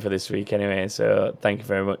that is it for this week anyway. So thank you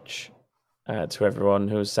very much to everyone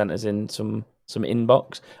who's sent us in some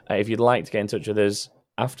inbox. If you'd like to get in touch with us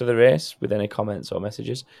after the race with any comments or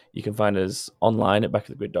messages, you can find us online at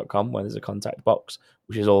backofthegrid.com, where there's a contact box,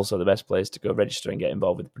 which is also the best place to go register and get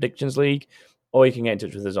involved with the Predictions League. Or you can get in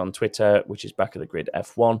touch with us on Twitter, which is Back of the Grid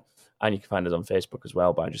F1, and you can find us on Facebook as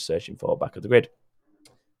well by just searching for Back of the Grid.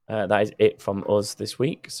 That is it from us this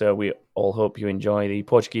week. So we all hope you enjoy the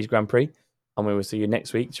Portuguese Grand Prix, and we will see you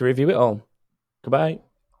next week to review it all. Goodbye.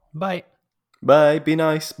 Bye. Bye. Be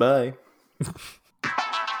nice. Bye.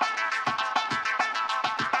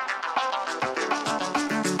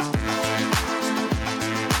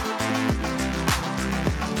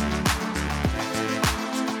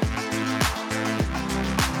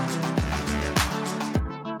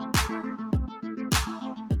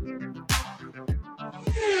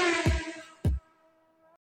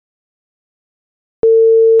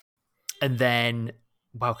 And then,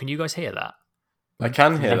 wow, can you guys hear that? I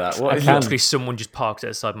can hear that. What is literally someone just parked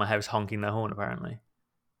outside my house honking their horn, apparently.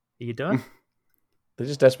 Are you done? They're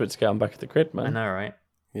just desperate to get on back at the grid, man. I know, right?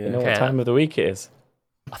 Yeah. You know what time of the week it is.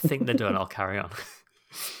 I think they're done. I'll carry on.